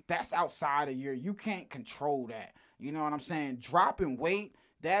 COVID, that's outside of you can't control that. You know what I'm saying? Dropping weight,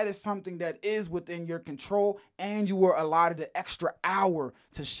 that is something that is within your control, and you were allotted an extra hour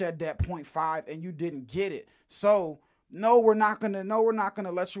to shed that 0.5, and you didn't get it. So no, we're not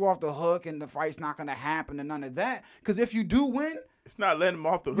gonna let you off the hook, and the fight's not gonna happen, and none of that. Because if you do win, It's not letting him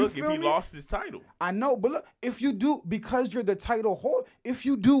off the hook if feel he me? lost his title. I know, but look, if you do, because you're the title holder, if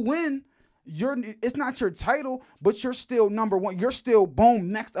you do win, it's not your title, but you're still number one. You're still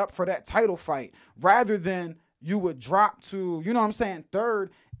boom next up for that title fight, rather than you would drop to, you know what I'm saying,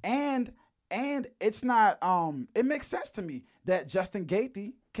 third. And it's not it makes sense to me that Justin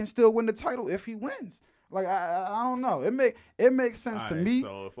Gaethje can still win the title if he wins. Like I don't know. It makes sense to Alright, me.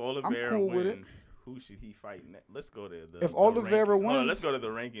 So if Oliveira cool with it. wins, who should he fight next? Let's go to the. If the Oliveira rankings. Hold on, wins- let's go to the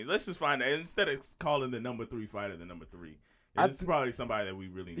rankings. Let's just find out instead of calling the number 3 fighter the number 3. I This is probably somebody that we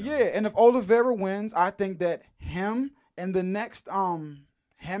really know. Yeah, and if Oliveira wins, I think that him and the next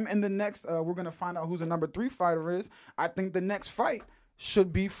we're gonna find out who's the number 3 fighter is. I think the next fight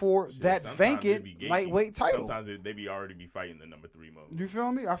should be for that Sometimes vacant it be Gaethje. lightweight title. Sometimes they already be fighting the number 3 mode. You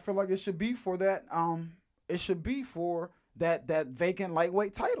feel me? I feel like it should be for that. It should be for that vacant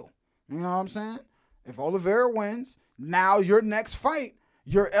lightweight title. You know what I'm saying? If Oliveira wins, now your next fight,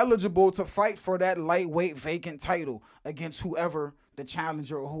 you're eligible to fight for that lightweight vacant title against whoever the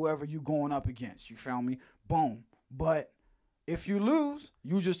challenger or whoever you going up against. You feel me? Boom. But if you lose,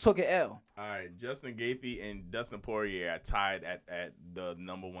 you just took an L. All right, Justin Gaethje and Dustin Poirier are tied at the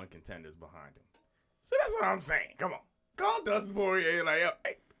number 1 contenders behind him. So that's what I'm saying. Come on, call Dustin Poirier like, yo,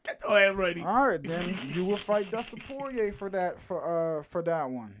 hey, get your ass ready. All right, then you will fight Dustin Poirier for that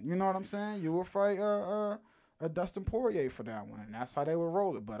one. You know what I'm saying? You will fight Dustin Poirier for that one, and that's how they would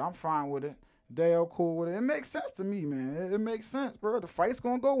roll it. But I'm fine with it. Dale cool with it. It makes sense to me, man. It makes sense, bro. The fight's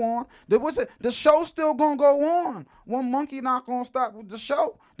gonna go on. The show's still gonna go on. One monkey not gonna stop with the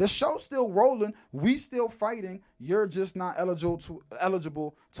show. The show's still rolling. We still fighting. You're just not eligible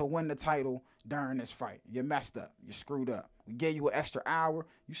to win the title during this fight. You messed up. You screwed up. We gave you an extra hour.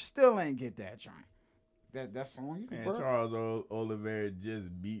 You still ain't get that joint. That's on you, Man, bro. Charles Oliveira just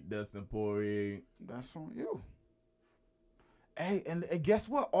beat Dustin Poirier. That's on you. Hey, and guess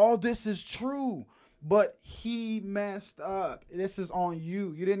what? All this is true, but he messed up. This is on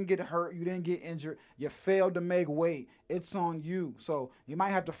you. You didn't get hurt. You didn't get injured. You failed to make weight. It's on you. So you might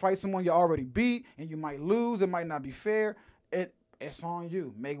have to fight someone you already beat, and you might lose. It might not be fair. It's on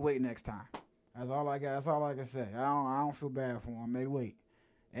you. Make weight next time. That's all I got. That's all I can say. I don't feel bad for him. Make weight.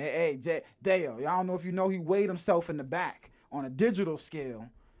 Hey, Dale, y'all don't know if you know he weighed himself in the back on a digital scale,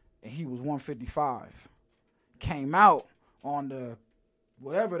 and he was 155. Came out on the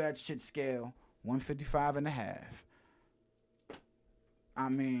whatever that shit scale, 155 and a half. I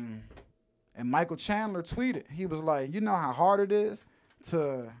mean, and Michael Chandler tweeted. He was like, you know how hard it is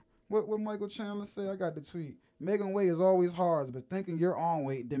to what Michael Chandler say? I got the tweet. Making weight is always hard, but thinking you're on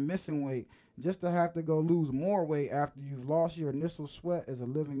weight, then missing weight, just to have to go lose more weight after you've lost your initial sweat is a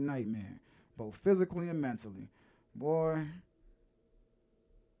living nightmare, both physically and mentally. Boy,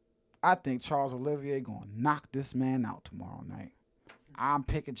 I think Charles Olivier gonna knock this man out tomorrow night. I'm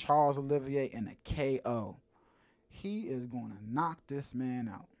picking Charles Olivier in a KO. He is gonna knock this man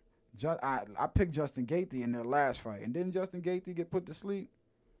out. I picked Justin Gaethje in their last fight, and didn't Justin Gaethje get put to sleep?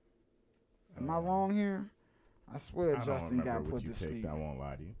 Am I wrong here? I swear Justin got put to sleep. I won't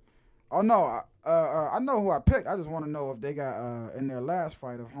lie to you. Oh no, I know who I picked. I just want to know if they got in their last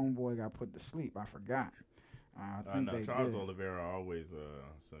fight if homeboy got put to sleep. I forgot. I think they Charles did. Oliveira always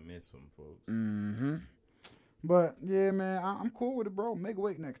submits some folks. Mm-hmm. But yeah, man, I'm cool with it, bro. Make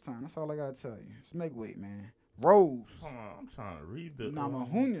weight next time. That's all I gotta tell you. Just make weight, man. Rose. Hold on, I'm trying to read the.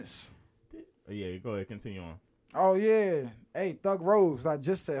 Namajunas. Yeah, go ahead, continue on. Oh yeah. Hey, Thug Rose. I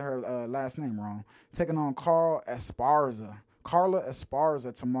just said her last name wrong. Taking on Carla Esparza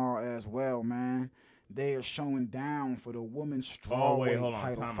tomorrow as well, man. they are showing down for the women's Oh wait, strawweight hold on.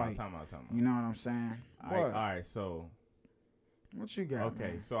 title Time fight. out. You know what I'm saying? All What? right. So What you got? okay,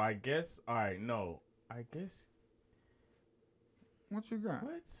 man? so I guess. All right, no, I guess. What you got?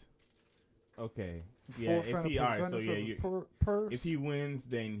 What? Okay. Yeah. If Forfeit he a all right, so percentage yeah, of his you, purse. if he wins,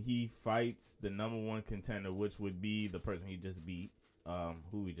 then he fights the number one contender, which would be the person he just beat.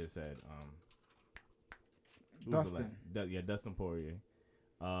 Who we just said. Who was the Dustin. Dustin Poirier.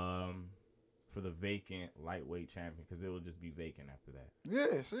 For the vacant lightweight champion, because it will just be vacant after that.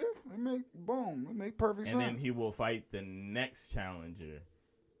 Yeah, see, it make perfect And sense. then he will fight the next challenger.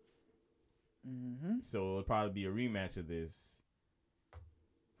 Mm-hmm. So it'll probably be a rematch of this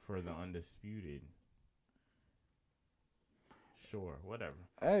for the undisputed. Sure, whatever.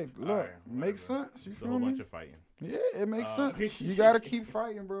 Hey, look, All right, makes whatever. sense. You It's a feel whole me? bunch of fighting. Yeah, it makes Uh, sense. You gotta keep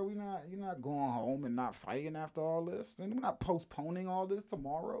fighting, bro. You're not going home and not fighting after all this. We're not postponing all this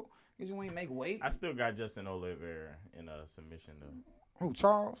tomorrow because you ain't make weight. I still got Justin Oliveira in a submission though. Who,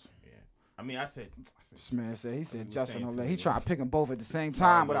 Charles? Yeah, I mean, I said This man said he We said was Justin saying Oliveira. too, He bro. tried to pick them both at the same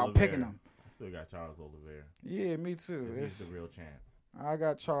Charles time without Oliveira. picking them. I still got Charles Oliveira. Yeah, me too. 'Cause he's the real champ. I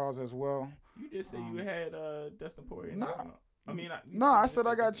got Charles as well. You just said you had Dustin Poirier. No. I mean, I said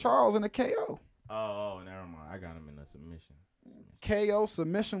I got Charles in the KO. Oh, never mind. I got him in a submission. KO,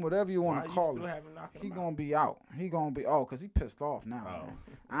 submission, whatever you Why want you to call still it. haven't knocked him He out? gonna be out. He gonna be because he pissed off now. Oh. Man.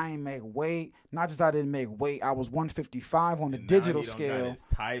 I ain't make weight. Not just I didn't make weight. I was 155 on the And now digital he done got scale. his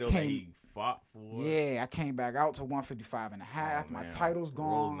title that Came- he fought for. Yeah, I came back out to 155 and a half. Oh, My man. title's Rose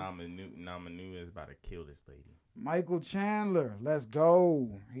gone. Namamu is about to kill this lady. Michael Chandler, let's go.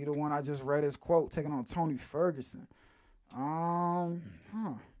 He the one I just read his quote taking on Tony Ferguson.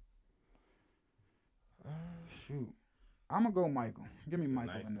 Shoot. I'm gonna go Michael. Give me It's a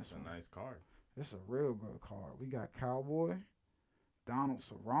Michael nice, in it's this one. a nice card. It's a real good card. We got Cowboy, Donald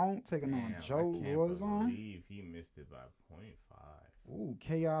Cerrone taking on Damn, Joe I can't Roison. believe he missed it by 0.5. Ooh,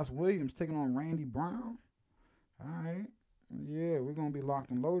 Chaos Williams taking on Randy Brown. All right. Yeah, we're gonna be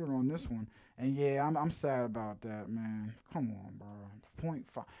locked and loaded on this one. And yeah, I'm sad about that, man. Come on, bro.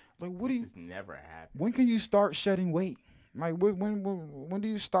 0.5. Like, what do you? This has never happened. When can you start shedding weight? Like, when do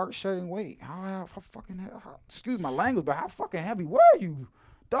you start shedding weight? How fucking excuse my language, but how fucking heavy were you,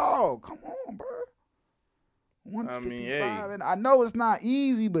 dog? Come on, bro. 155, hey. and I know it's not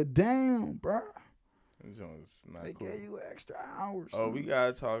easy, but damn, bro. This joint's not They cool. gave you extra hours. Oh, we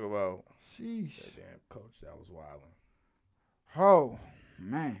gotta talk about Sheesh. that damn coach. That was wilding. Oh,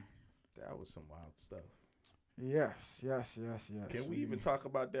 man. That was some wild stuff. Yes. Can we even talk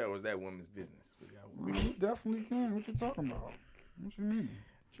about that, or is that women's business? We We definitely can. What you talking about? What you mean?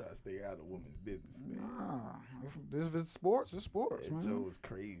 try to stay out of women's business, man. Nah. If this is sports, it's sports, That man. Joe was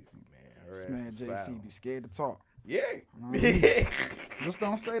crazy, man. Her This ass man was JC foul. be scared to talk. Yeah. Just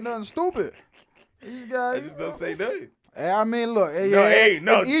don't say nothing stupid. These guys. I just don't say nothing. Hey, I mean, look. Hey, No, yeah, hey,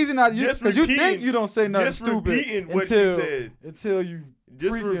 no, it's easy not just because you think repeating- you don't say nothing just stupid repeating what she until said. until you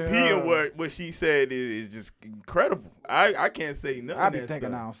Just freaking, repeating what she said is just incredible. I can't say nothing. I be that thinking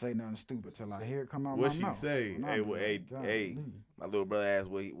stuff. I don't say nothing stupid till I hear it come out What my she mouth. say? And I Hey, be well, like, hey. golly. My little brother asked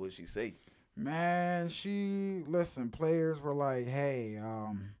what she say. Man, players were like, hey,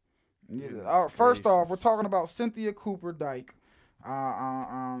 Goodness first off, we're gracious. talking about Cynthia Cooper Dyke. You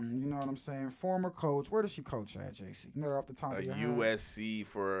know what I'm saying? Former coach. Where does she coach at, JC? You know that off the top of your head? USC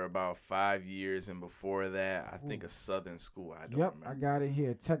for about 5 years, and before that, I think a Southern school. I don't Yep, I remember. got it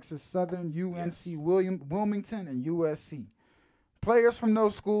here. Texas Southern, UNC Yes. Wilmington, and USC. Players from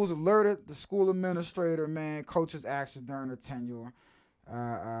those schools alerted the school administrator, man, coach's actions during her tenure.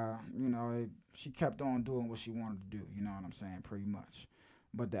 She kept on doing what she wanted to do. You know what I'm saying? Pretty much.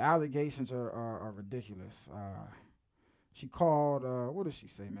 But the allegations are ridiculous. She called, what did she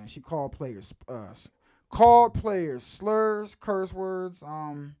say, man? She called players slurs, curse words.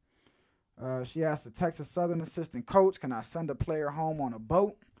 She asked the Texas Southern assistant coach, "Can I send a player home on a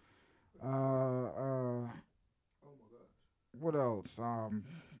boat?" What else?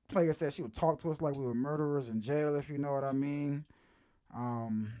 Player said she would talk to us like we were murderers in jail, if you know what I mean. I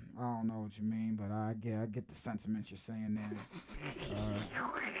don't know what you mean, but I get the sentiment you're saying there.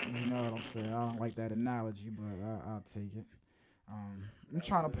 You know what I'm saying? I don't like that analogy, but I'll take it. I'm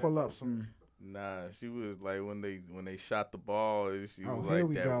trying to pull up some. Nah, she was like when they shot the ball. She Oh, was here like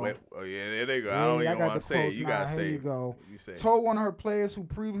we that go. wet. Oh yeah, there they go. Yeah, I don't I even got want the to say it. quotes You now. gotta Here say you it. go. You say it. Told one of her players who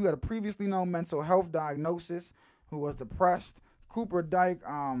had a previously known mental health diagnosis, who was depressed. Cooper Dyke,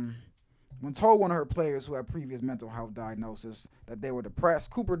 when told one of her players who had previous mental health diagnosis that they were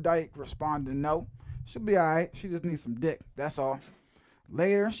depressed, Cooper Dyke responded, "No, she'll be all right. She just needs some dick. That's all."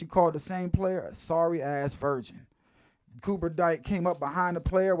 Later, she called the same player a sorry ass virgin. Cooper Dyke came up behind the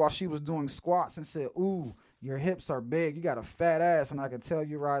player while she was doing squats and said, "Ooh, your hips are big. You got a fat ass, and I can tell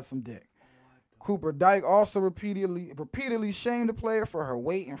you ride some dick." Cooper Dyke also repeatedly shamed the player for her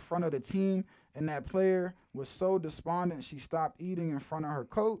weight in front of the team, and that player was so despondent she stopped eating in front of her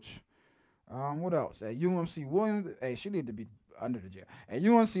coach. What else? At UMC Williams, hey, she need to be under the jail. At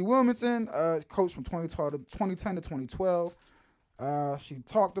UNC Wilmington, coach from 2010 to 2012, she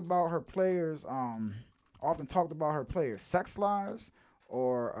talked about her players, often talked about her players' sex lives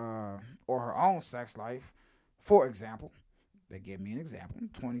or her own sex life. For example, they gave me an example.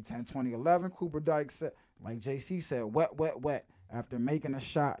 2010, 2011, Cooper Dyke said, like JC said, wet, wet, wet, after making a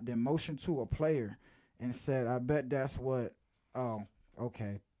shot, then motioned to a player and said, "I bet that's what," oh,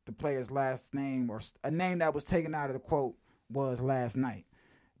 okay, the player's last name or a name that was taken out of the quote was last night.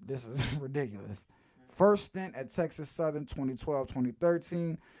 This is ridiculous. First stint at Texas Southern,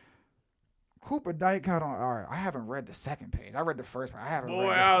 2012-2013. Cooper Dyke got on. All right, I haven't read the second page. I read the first page. I haven't Boy,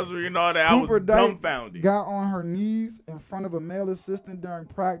 read I this was page. reading all that. Cooper I was Dyke dumbfounded. got on her knees in front of a male assistant during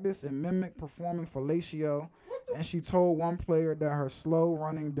practice and mimicked performing fellatio. And she told one player that her slow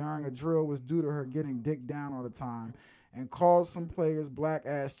running during a drill was due to her getting dick down all the time, and called some players black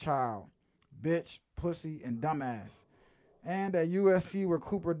ass child, bitch, pussy, and dumbass. And at USC, where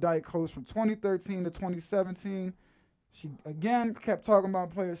Cooper Dyke coached from 2013 to 2017, she again kept talking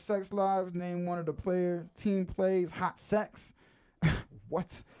about players' sex lives. Named one of the team plays hot sex.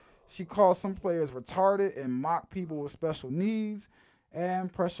 What? She called some players retarded and mocked people with special needs,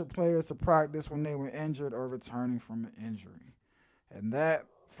 and pressured players to practice when they were injured or returning from an injury. And that,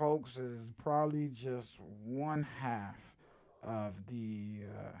 folks, is probably just one half of the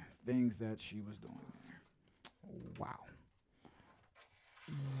things that she was doing there. Wow.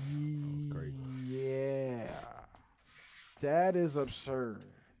 crazy. Yeah. That is absurd.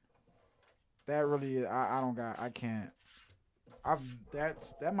 That really is, I can't.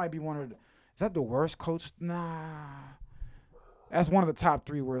 That might be one of the, is that the worst coach? Nah. That's one of the top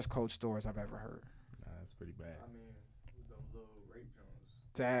 3 worst coach stories I've ever heard. Nah, that's pretty bad. I mean, them little rape joints.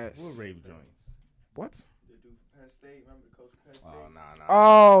 That's What rape joints? what? The dude from Penn State, remember the coach from Penn State? Oh, nah.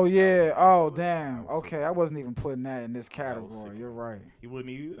 Oh yeah. That Oh was- damn. that was Okay, sick. I wasn't even putting that in this That was category. sick. You're right. He wouldn't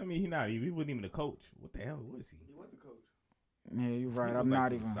even. I mean, he wasn't even a coach. What the hell was he? He was a coach. Yeah, you're right. He I'm was like not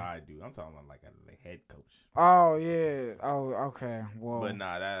some even. side dude. I'm talking about like a head coach. Oh yeah. Oh okay. Well. But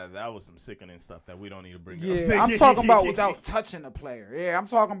nah, that was some sickening stuff that we don't need to bring up. Yeah, I'm talking about without touching the player. Yeah, I'm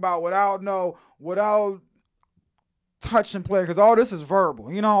talking about without touching player, because all this is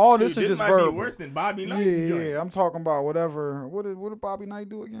verbal. You know, all this is just might verbal. Be worse than Bobby Knight's Yeah, joint. yeah. I'm talking about whatever. What did Bobby Knight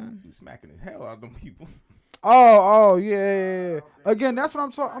do again? He was smacking his hell out of them people. Oh yeah. Again, that's what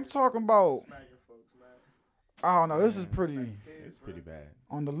I'm talking. I'm talking about. Smacking folks, man. I don't know. This is pretty. It's pretty bad.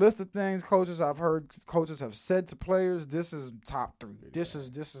 On the list of things I've heard coaches have said to players, this is top 3. This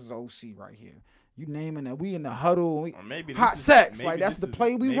is OC right here. You naming it. We in the huddle. Or maybe Hot this is- sex. maybe Like, that's this the is-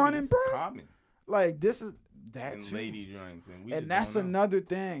 play we maybe running, this is bro. Common Like this is that in too. lady joints, and we And just that's don't know. another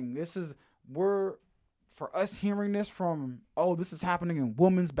thing. For us hearing this from, this is happening in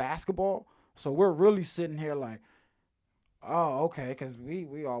women's basketball. So we're really sitting here like, oh, okay, because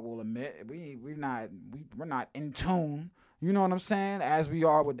we all will admit we're not in tune. You know what I'm saying? As we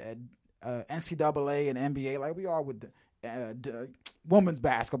are with NCAA and NBA, like we are with the women's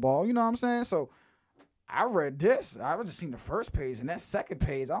basketball. You know what I'm saying? So I read this. I just seen the first page, and that second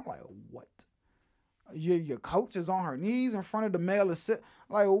page, I'm like, what? Your coach is on her knees in front of the male assistant.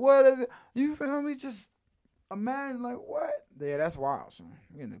 Like, what is it? You feel me? Just imagine, like, what? Yeah, that's wild, son.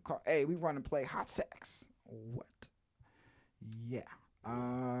 We in the car. Hey, we run and play hot sex. What? Yeah.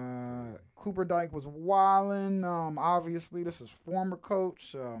 Cooper Dyke was wilding. Obviously, this is former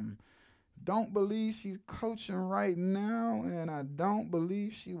coach. Don't believe she's coaching right now, and I don't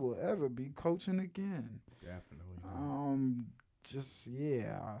believe she will ever be coaching again. Definitely.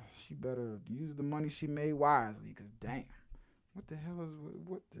 She better use the money she made wisely, cause damn, what the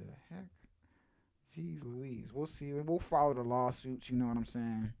heck? Jeez Louise. We'll see. We'll follow the lawsuits. You know what I'm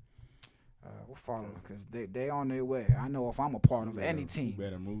saying? We'll follow because they on their way. I know if I'm a part of any team, You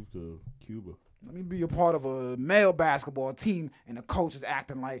better move to Cuba. let me be a part of a male basketball team, and the coach is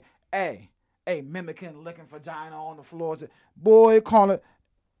acting like, hey, mimicking licking vagina on the floor. Boy, call it.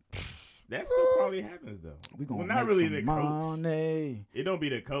 That still probably happens though. We gonna not make really some the coach. money. It don't be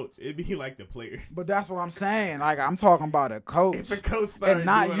the coach. It be like the players. But that's what I'm saying. Like, I'm talking about a coach. if the coach started And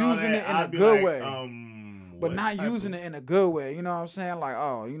not doing all using that, it in a I'd be good like, way. But what not type using of- it in a good way. You know what I'm saying? Like,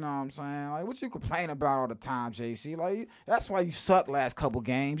 you know what I'm saying? Like, what you complain about all the time, JC? Like, that's why you suck last couple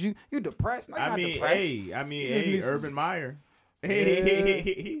games. You depressed? No, you're not depressed. Urban Meyer.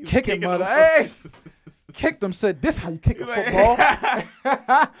 He was Kicking mother. them Hey, fuckers. kicked him. Said this how you kick a Like-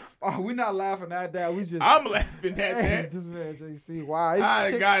 football. Oh, we not laughing at that. We just. I'm laughing at Hey, that. just man, JC. Why? He I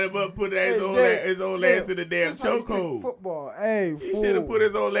done kicked- got him up, put his Hey, old Dad, his old Dad, ass in the damn this how you kick chokehold. Football. Hey, He should have fool. put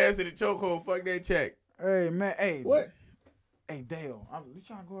his old ass in the chokehold. Fuck that check. Hey man. Hey. What? Hey Dale, you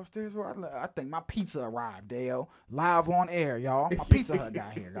trying to go upstairs? I think my pizza arrived, Dale. Live on air, y'all. My Pizza Hut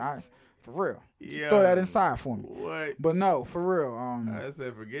got here, guys. For real. Just Yo. throw that inside for me. What? But no, for real. I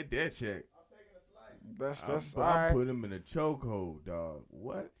said, forget that check. That's I all right. put him in a chokehold, dog.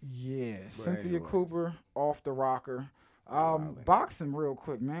 What? Yeah, Cynthia anyway. Cooper off the rocker. Boxing real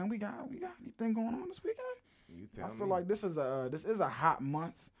quick, man. We got anything going on this weekend? You I tell feel me. like this is a hot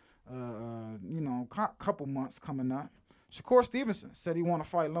month. Couple months coming up. Shakur Stevenson said he want to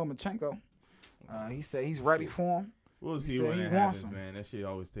fight Lomachenko. He said he's ready for him. We'll He see said when he it wants happens, him. man. That shit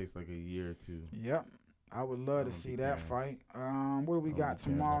always takes like a year or two. Yep. I would love to don't see be that caring. fight. What do we got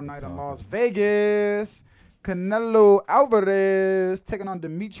care tomorrow about the night in talking. Las Vegas? Canelo Alvarez taking on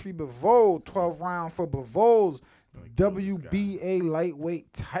Dimitri Bivol. 12 round for Bivol's Gonna kill this guy. WBA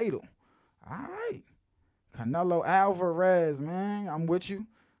lightweight title. All right. Canelo Alvarez, man. I'm with you.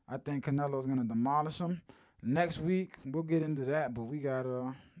 I think Canelo's going to demolish him. Next week, we'll get into that, but we got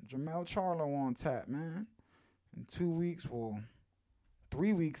Jermell Charlo on tap, man. In 2 weeks,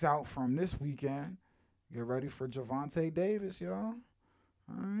 3 weeks out from this weekend, get ready for Javante Davis, y'all.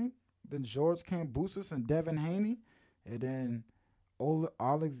 All right. Then George Kambosos and Devin Haney. And then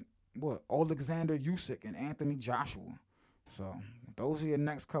Alexander Usyk and Anthony Joshua. So those are your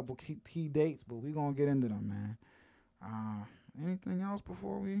next couple key dates, but we're going to get into them, man. Anything else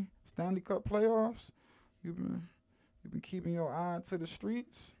before we Stanley Cup playoffs? You've been keeping your eye to the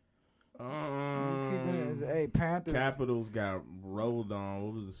streets? Hey, Panthers. Capitals got rolled on.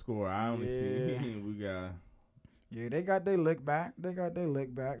 What was the score? I only see we got. Yeah, they got their lick back.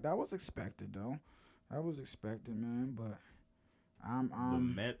 That was expected, though. That was expected, man. But The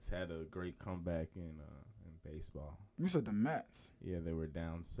Mets had a great comeback in baseball. You said the Mets. Yeah, they were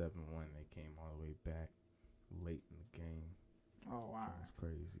down 7-1. They came all the way back late in the game. Oh, wow. That's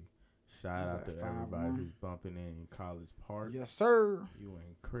crazy. Shout out to Was that everybody 5-1? who's bumping in College Park. Yes, sir. You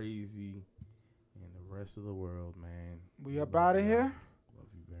ain't crazy. And the rest of the world, man. We up out of here. Love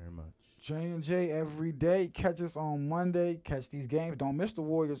you very much. J&J every day. Catch us on Monday. Catch these games. Don't miss the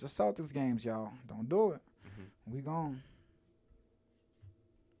Warriors or Celtics games, y'all. Don't do it. We gone.